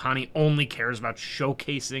heard. Ohtani only cares about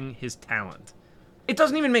showcasing his talent. It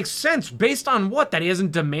doesn't even make sense. Based on what? That he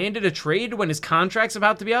hasn't demanded a trade when his contract's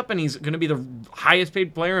about to be up and he's going to be the highest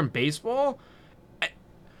paid player in baseball?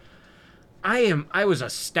 I was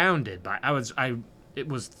astounded by it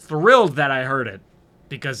was thrilled that I heard it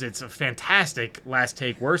because it's a fantastic last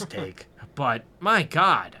take, worst take. But my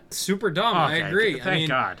God. Super dumb. Okay, I agree. Thank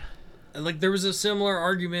God. Like, there was a similar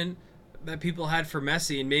argument that people had for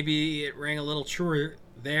Messi, and maybe it rang a little truer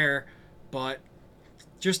there, but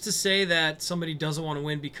just to say that somebody doesn't want to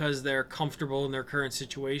win because they're comfortable in their current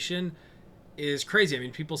situation is crazy. I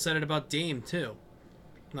mean, people said it about Dame, too.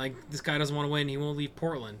 Like, this guy doesn't want to win. He won't leave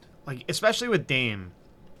Portland. Like, especially with Dame,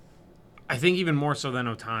 I think even more so than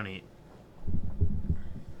Ohtani.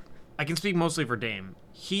 I can speak mostly for Dame.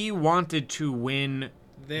 He wanted to win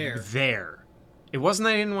there. It wasn't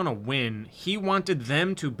that he didn't want to win. He wanted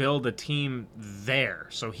them to build a team there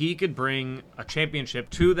so he could bring a championship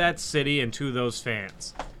to that city and to those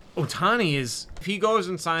fans. Ohtani is, if he goes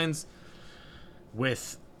and signs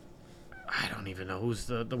with, I don't even know who's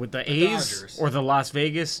with the A's Dodgers. or the Las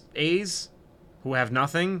Vegas A's, who have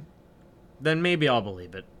nothing, then maybe I'll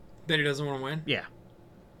believe it. That he doesn't want to win? Yeah.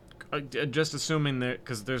 Just assuming that,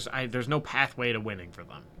 because there's no pathway to winning for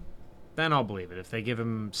them. Then I'll believe it. If they give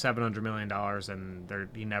him $700 million and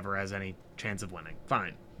he never has any chance of winning,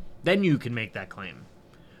 fine. Then you can make that claim.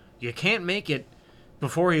 You can't make it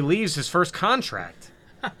before he leaves his first contract.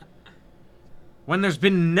 When there's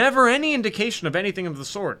been never any indication of anything of the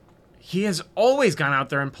sort. He has always gone out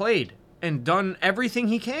there and played and done everything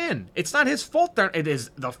he can. It's not his fault. It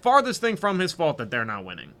is the farthest thing from his fault that they're not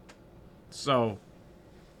winning. So,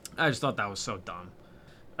 I just thought that was so dumb.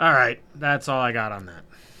 All right, that's all I got on that.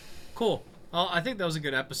 Cool. Well, I think that was a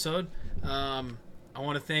good episode. I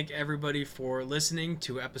want to thank everybody for listening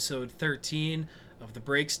to episode 13 of the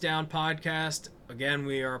Breaks Down podcast. Again,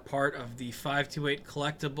 we are part of the 528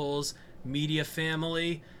 Collectibles media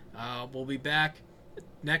family. We'll be back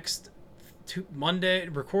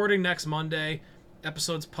recording next Monday.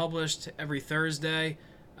 Episodes published every Thursday.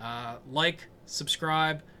 Like,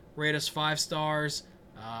 subscribe, rate us 5 stars.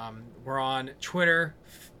 We're on Twitter,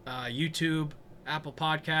 YouTube, Apple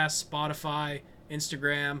Podcasts, Spotify,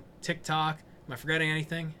 Instagram, TikTok. Am I forgetting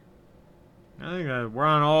anything? I think we're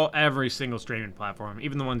on every single streaming platform,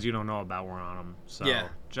 even the ones you don't know about. We're on them. So Yeah.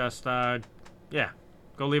 Just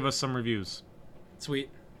go leave us some reviews. Sweet.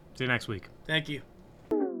 See you next week. Thank you.